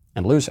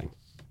and losing.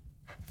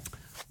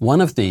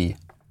 One of the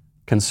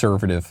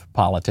conservative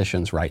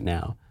politicians right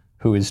now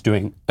who is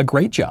doing a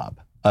great job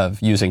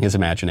of using his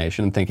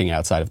imagination and thinking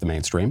outside of the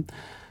mainstream,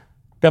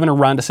 Governor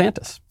Ron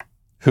DeSantis,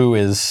 who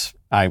is,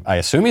 I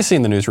assume he's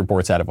seen the news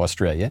reports out of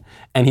Australia,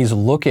 and he's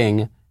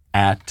looking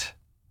at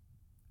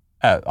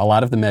a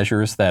lot of the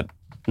measures that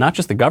not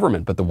just the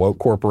government, but the woke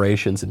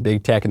corporations and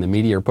big tech and the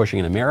media are pushing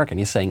in America. And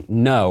he's saying,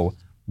 no,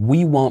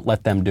 we won't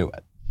let them do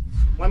it.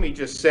 Let me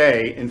just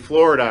say, in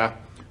Florida,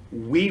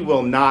 we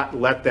will not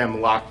let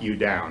them lock you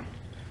down.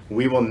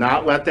 We will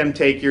not let them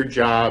take your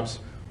jobs.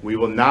 We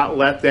will not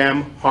let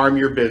them harm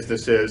your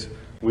businesses.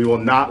 We will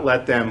not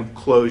let them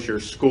close your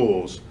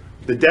schools.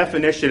 The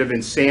definition of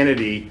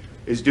insanity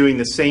is doing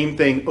the same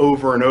thing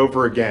over and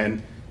over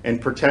again and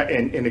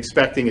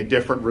expecting a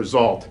different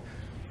result.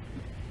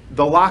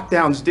 The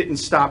lockdowns didn't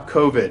stop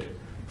COVID.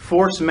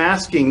 Forced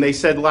masking, they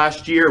said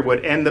last year,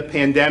 would end the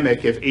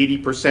pandemic if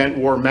 80%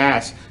 wore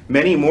masks.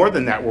 Many more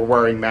than that were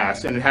wearing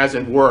masks, and it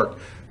hasn't worked.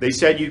 They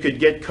said you could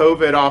get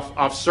COVID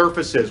off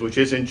surfaces, which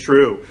isn't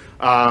true.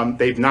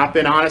 They've not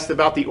been honest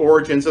about the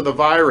origins of the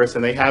virus,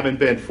 and they haven't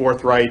been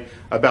forthright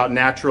about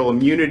natural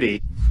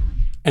immunity.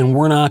 And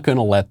we're not going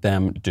to let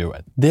them do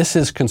it. This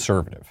is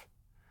conservative.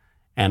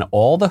 And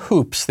all the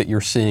hoops that you're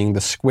seeing the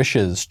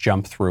squishes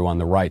jump through on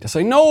the right to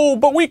say, no,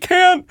 but we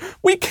can't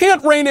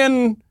rein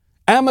in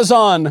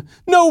Amazon.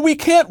 No, we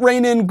can't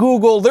rein in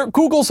Google.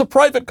 Google's a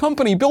private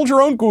company. Build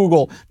your own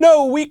Google.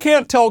 No, we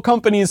can't tell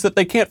companies that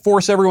they can't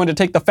force everyone to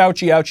take the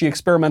Fauci-ouchie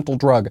experimental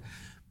drug.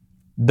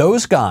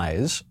 Those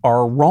guys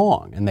are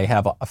wrong, and they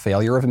have a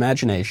failure of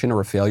imagination or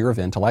a failure of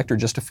intellect or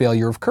just a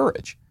failure of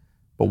courage.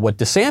 But what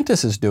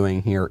DeSantis is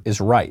doing here is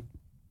right.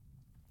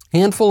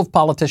 Handful of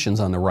politicians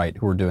on the right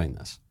who are doing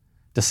this.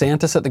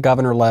 DeSantis at the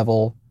governor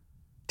level,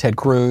 Ted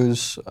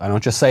Cruz, I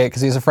don't just say it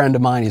because he's a friend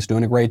of mine, he's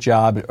doing a great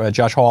job.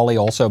 Josh Hawley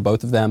also,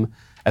 both of them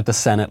at the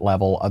Senate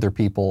level, other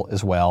people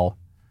as well.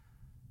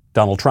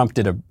 Donald Trump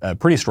did a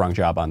pretty strong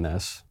job on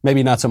this.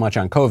 Maybe not so much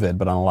on COVID,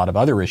 but on a lot of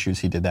other issues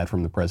he did that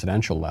from the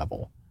presidential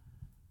level.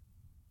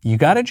 You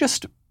got to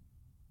just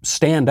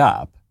stand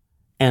up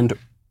and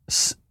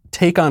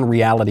take on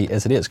reality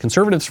as it is.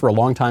 Conservatives for a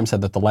long time said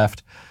that the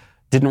left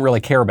didn't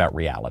really care about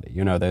reality.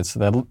 You know,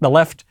 the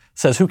left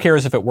says, who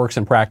cares if it works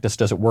in practice?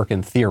 Does it work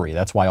in theory?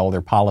 That's why all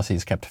their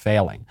policies kept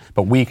failing.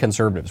 But we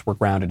conservatives were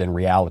grounded in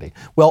reality.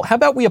 Well, how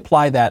about we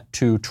apply that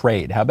to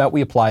trade? How about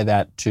we apply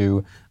that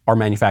to our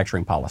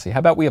manufacturing policy? How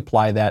about we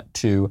apply that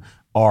to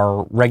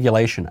our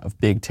regulation of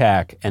big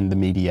tech and the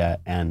media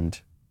and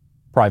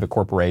private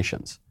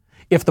corporations?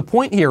 If the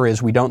point here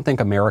is we don't think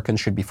Americans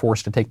should be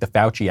forced to take the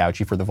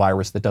Fauci-ouchie for the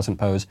virus that doesn't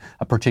pose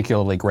a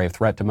particularly grave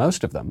threat to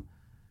most of them,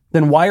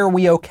 then why are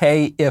we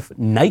okay if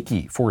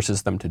Nike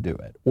forces them to do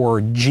it,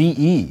 or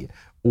GE,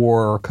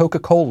 or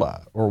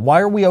Coca-Cola, or why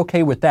are we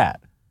okay with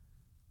that?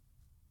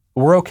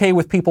 We're okay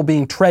with people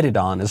being treaded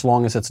on as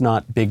long as it's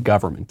not big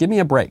government. Give me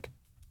a break.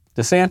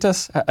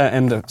 DeSantis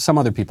and some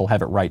other people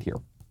have it right here.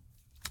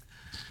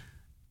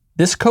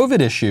 This COVID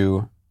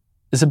issue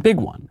is a big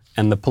one,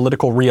 and the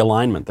political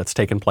realignment that's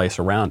taken place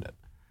around it.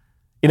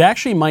 It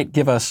actually might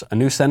give us a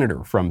new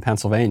senator from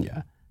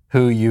Pennsylvania,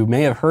 who you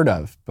may have heard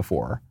of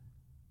before.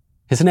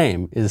 His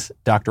name is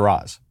Dr.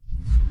 Oz.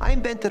 I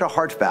invented a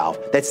heart valve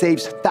that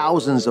saves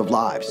thousands of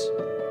lives.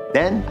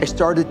 Then I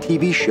started a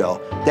TV show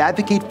to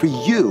advocate for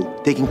you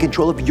taking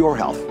control of your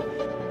health,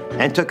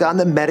 and took on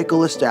the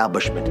medical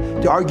establishment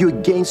to argue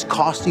against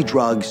costly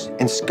drugs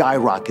and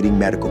skyrocketing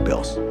medical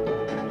bills.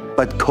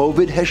 But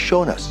COVID has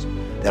shown us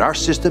that our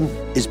system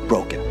is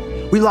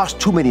broken. We lost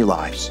too many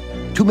lives,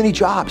 too many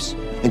jobs,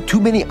 and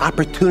too many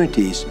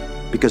opportunities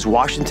because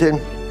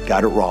Washington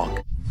got it wrong.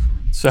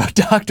 So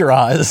Dr.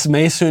 Oz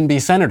may soon be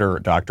Senator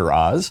Dr.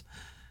 Oz.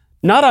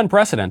 Not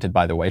unprecedented,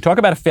 by the way. Talk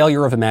about a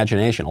failure of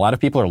imagination. A lot of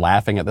people are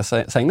laughing at this,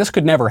 saying this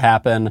could never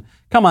happen.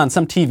 Come on,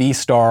 some TV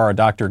star or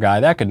doctor guy,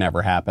 that could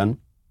never happen.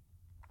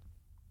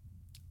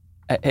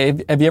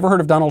 Have you ever heard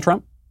of Donald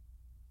Trump?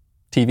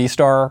 TV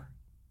star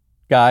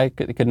guy,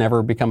 could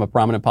never become a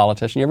prominent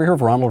politician. You ever hear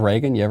of Ronald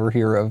Reagan? You ever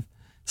hear of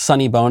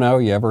Sonny Bono?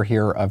 You ever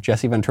hear of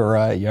Jesse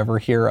Ventura? You ever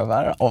hear of,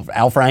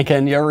 Al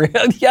Franken?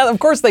 Yeah, of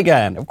course they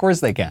can. Of course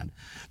they can.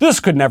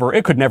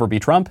 It could never be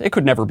Trump. It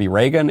could never be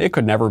Reagan. It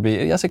could never be,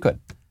 yes, it could.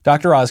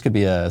 Dr. Oz could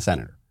be a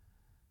senator.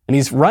 And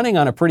he's running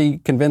on a pretty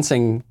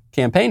convincing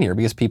campaign here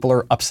because people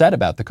are upset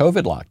about the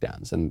COVID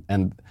lockdowns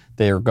and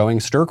they're going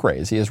stir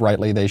crazy, as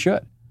rightly they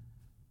should.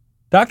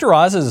 Dr.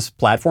 Oz's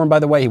platform, by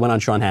the way, he went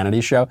on Sean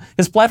Hannity's show.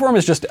 His platform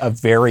is just a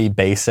very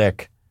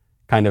basic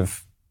kind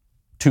of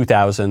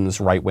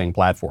 2000s right-wing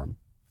platform.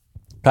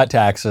 Cut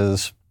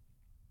taxes,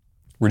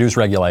 reduce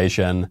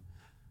regulation.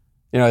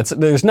 You know,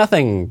 there's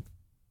nothing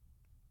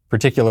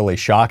particularly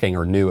shocking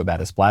or new about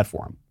his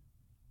platform.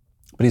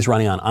 But he's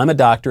running on, I'm a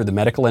doctor, the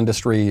medical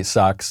industry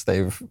sucks,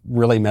 they've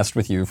really messed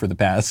with you for the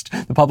past,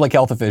 the public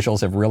health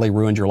officials have really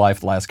ruined your life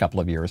the last couple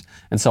of years,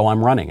 and so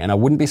I'm running. And I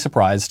wouldn't be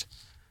surprised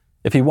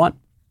if he won.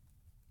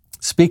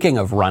 Speaking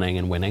of running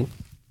and winning,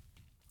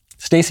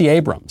 Stacey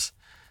Abrams,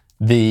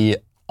 the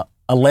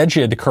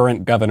alleged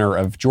current governor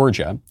of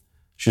Georgia,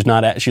 she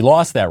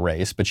lost that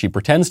race, but she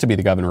pretends to be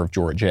the governor of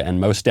Georgia, and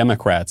most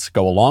Democrats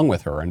go along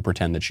with her and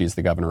pretend that she's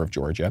the governor of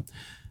Georgia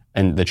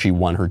and that she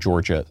won her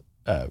Georgia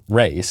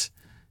race.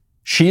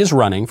 She is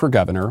running for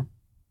governor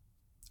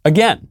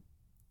again.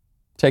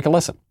 Take a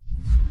listen.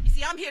 You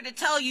see, I'm here to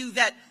tell you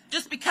that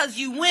just because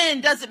you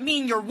win doesn't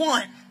mean you're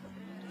won.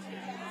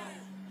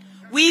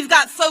 We've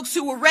got folks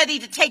who are ready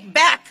to take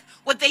back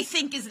what they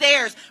think is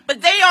theirs,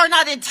 but they are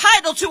not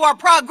entitled to our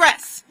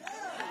progress.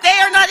 They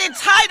are not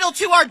entitled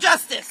to our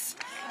justice.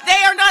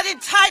 They are not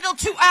entitled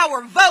to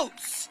our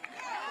votes.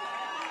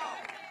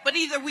 But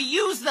either we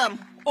use them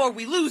or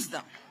we lose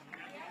them.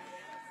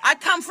 I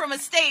come from a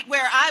state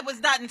where I was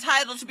not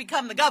entitled to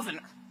become the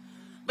governor.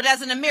 But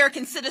as an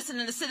American citizen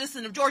and a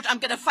citizen of Georgia, I'm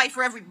going to fight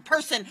for every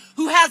person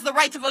who has the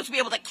right to vote to be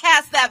able to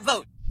cast that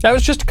vote. That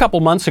was just a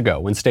couple months ago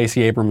when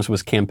Stacey Abrams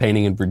was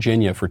campaigning in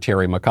Virginia for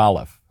Terry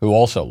McAuliffe, who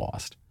also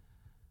lost.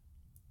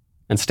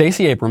 And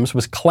Stacey Abrams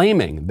was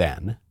claiming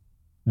then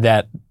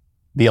that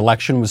the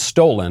election was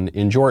stolen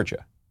in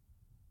Georgia.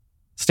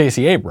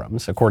 Stacey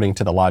Abrams, according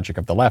to the logic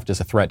of the left,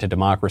 is a threat to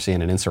democracy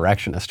and an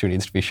insurrectionist who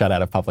needs to be shut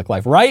out of public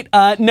life. Right?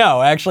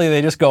 No, actually,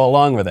 they just go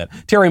along with it.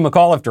 Terry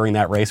McAuliffe during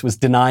that race was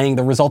denying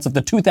the results of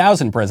the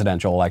 2000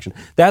 presidential election.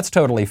 That's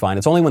totally fine.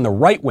 It's only when the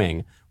right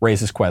wing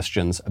raises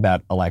questions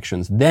about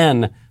elections,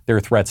 then there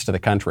are threats to the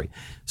country.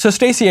 So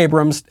Stacey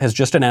Abrams has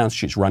just announced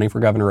she's running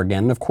for governor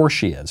again, and of course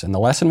she is. And the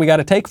lesson we got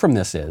to take from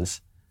this is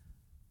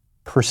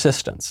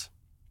persistence.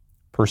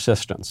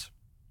 Persistence.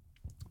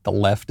 The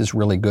left is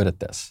really good at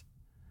this.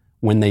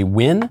 When they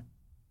win,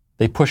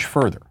 they push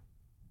further.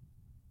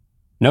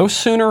 No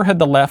sooner had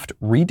the left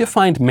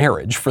redefined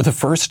marriage for the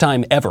first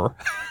time ever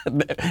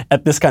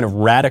at this kind of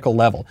radical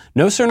level.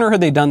 No sooner had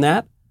they done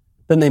that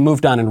than they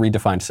moved on and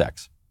redefined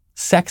sex.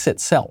 Sex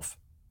itself.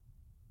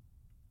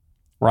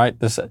 Right?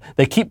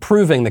 They keep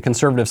proving the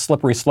conservative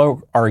slippery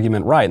slope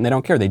argument right, and they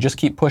don't care. They just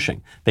keep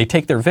pushing. They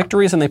take their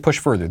victories and they push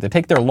further. They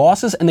take their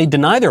losses and they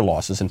deny their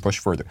losses and push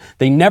further.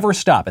 They never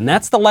stop. And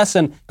that's the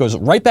lesson, goes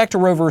right back to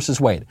Roe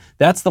versus Wade.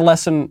 That's the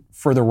lesson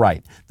for the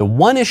right. The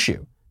one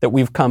issue that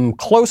we've come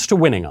close to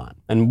winning on,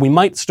 and we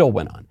might still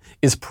win on,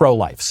 is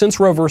pro-life. Since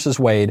Roe versus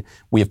Wade,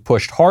 we have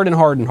pushed hard and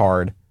hard and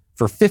hard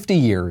for 50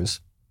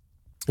 years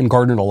and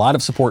garnered a lot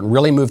of support and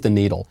really moved the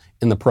needle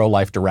in the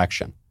pro-life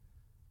direction.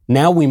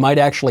 Now we might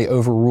actually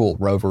overrule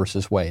Roe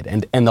versus Wade.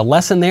 And the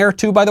lesson there,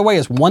 too, by the way,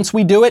 is once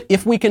we do it,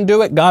 if we can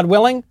do it, God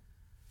willing,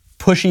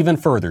 push even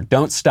further.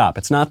 Don't stop.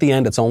 It's not the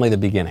end. It's only the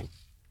beginning.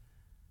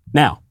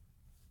 Now,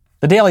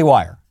 the Daily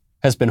Wire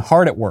has been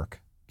hard at work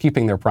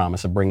keeping their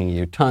promise of bringing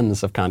you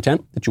tons of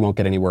content that you won't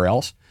get anywhere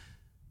else.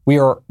 We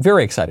are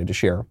very excited to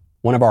share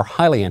one of our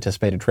highly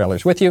anticipated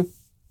trailers with you.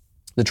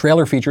 The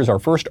trailer features our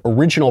first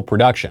original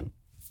production.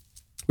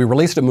 We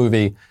released a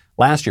movie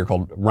last year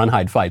called Run,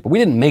 Hide, Fight, but we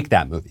didn't make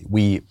that movie.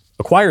 We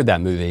acquired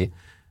that movie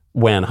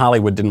when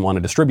Hollywood didn't want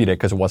to distribute it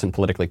because it wasn't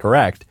politically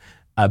correct.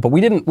 But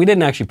we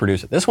didn't actually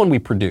produce it. This one we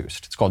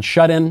produced. It's called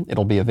Shut In.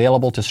 It'll be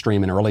available to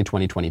stream in early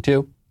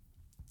 2022.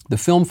 The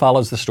film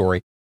follows the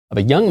story of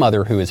a young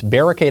mother who is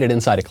barricaded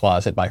inside a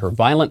closet by her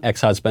violent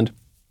ex-husband.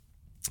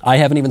 I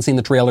haven't even seen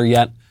the trailer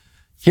yet.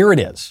 Here it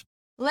is.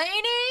 Lainey?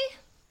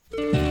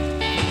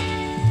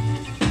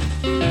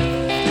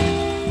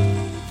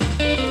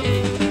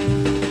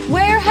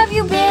 Where have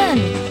you been?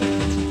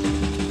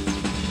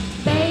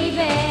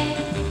 Baby,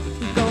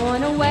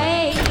 going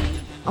away.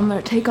 I'm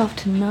gonna take off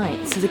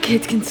tonight so the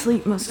kids can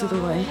sleep most of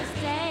the way.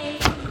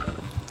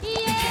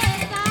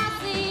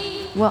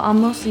 Well,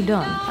 I'm mostly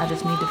done. I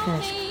just need to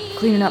finish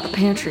cleaning out the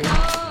pantry.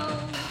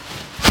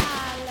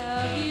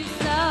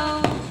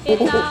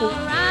 It's all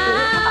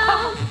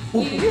around.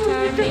 You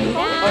turn me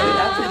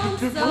down,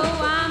 so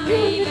I'm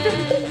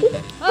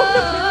leaving.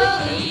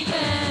 Oh, leaving.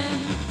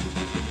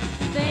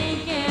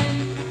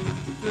 Thinking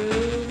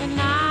through the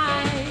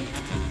night.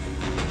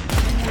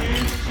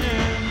 Wishing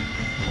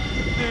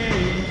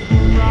things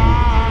were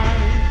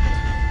right.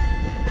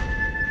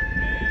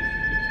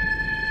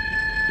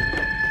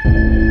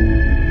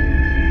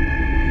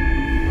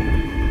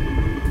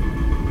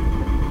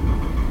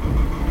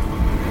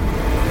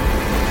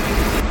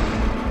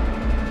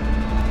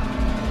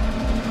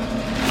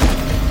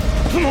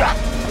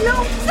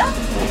 No, stop!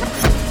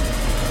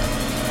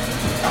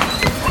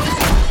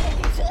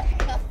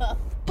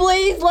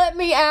 Please let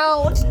me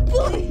out!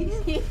 Please!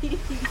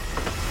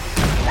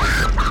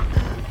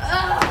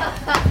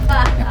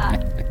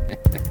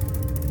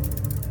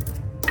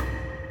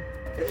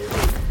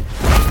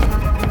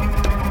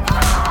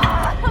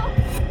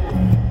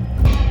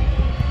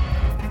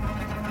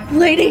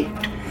 Lady!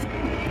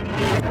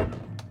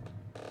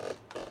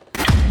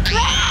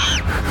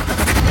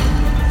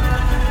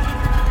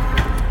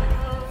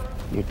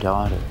 Your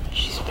daughter,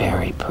 she's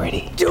very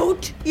pretty.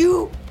 Don't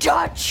you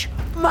touch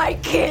my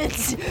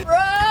kids!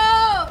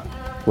 Rob!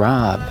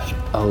 Rob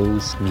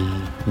owes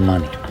me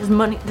money.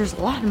 There's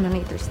a lot of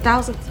money. There's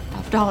thousands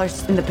of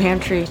dollars in the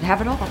pantry.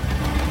 Have it all.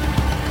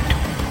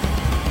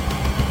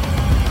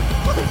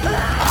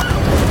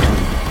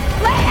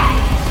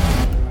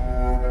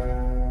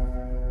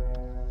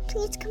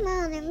 Please come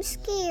out, I'm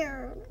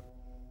scared.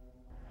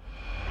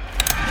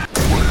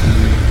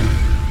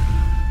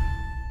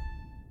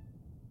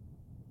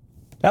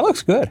 That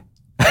looks good.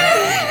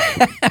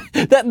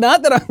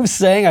 Not that I'm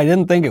saying I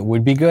didn't think it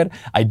would be good.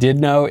 I did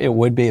know it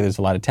would be. There's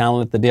a lot of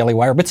talent at the Daily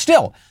Wire. But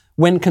still,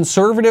 when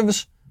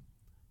conservatives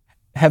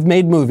have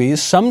made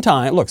movies, some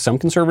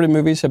conservative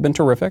movies have been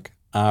terrific.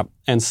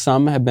 and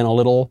some have been a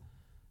little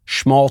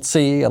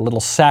schmaltzy, a little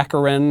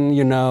saccharine,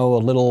 a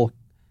little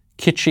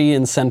kitschy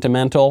and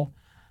sentimental.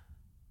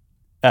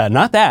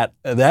 Not that.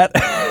 That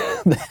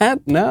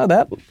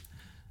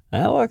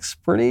looks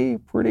pretty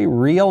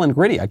real and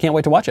gritty. I can't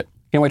wait to watch it.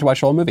 Can't wait to watch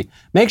the whole movie.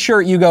 Make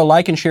sure you go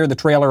like and share the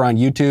trailer on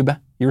YouTube.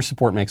 Your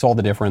support makes all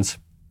the difference.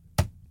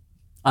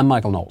 I'm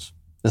Michael Knowles.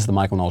 This is The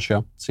Michael Knowles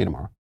Show. See you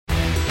tomorrow.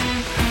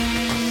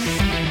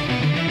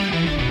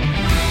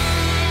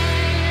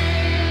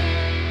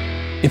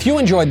 If you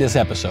enjoyed this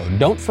episode,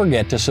 don't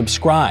forget to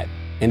subscribe.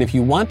 And if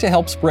you want to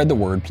help spread the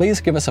word, please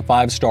give us a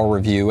 5-star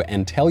review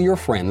and tell your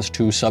friends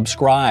to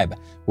subscribe.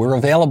 We're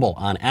available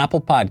on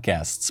Apple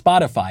Podcasts,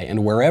 Spotify,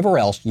 and wherever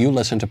else you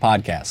listen to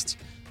podcasts.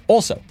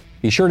 Also,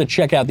 be sure to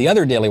check out the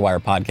other Daily Wire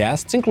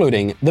podcasts,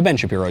 including The Ben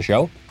Shapiro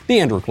Show, The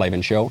Andrew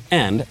Klavan Show,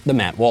 and The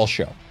Matt Walsh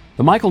Show.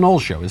 The Michael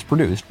Knowles Show is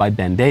produced by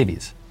Ben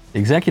Davies.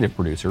 Executive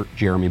producer,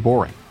 Jeremy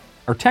Boring.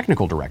 Our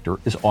technical director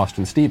is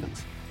Austin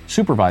Stevens.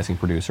 Supervising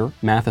producer,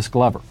 Mathis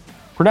Glover.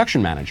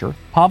 Production manager,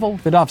 Pavel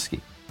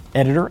Vidovsky.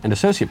 Editor and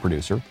associate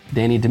producer,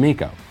 Danny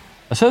D'Amico.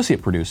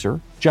 Associate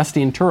producer,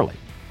 Justine Turley.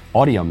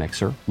 Audio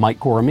mixer, Mike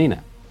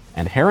Coromina.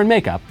 And hair and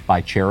makeup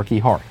by Cherokee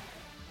Hart.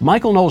 The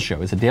Michael Knowles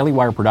Show is a Daily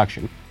Wire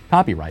production.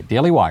 Copyright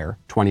Daily Wire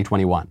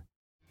 2021.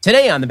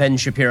 Today on The Ben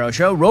Shapiro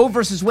Show, Roe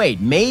v.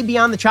 Wade may be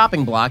on the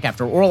chopping block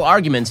after oral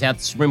arguments at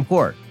the Supreme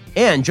Court.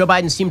 And Joe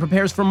Biden's team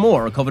prepares for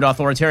more COVID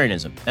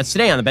authoritarianism. That's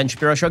today on The Ben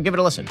Shapiro Show. Give it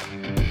a listen.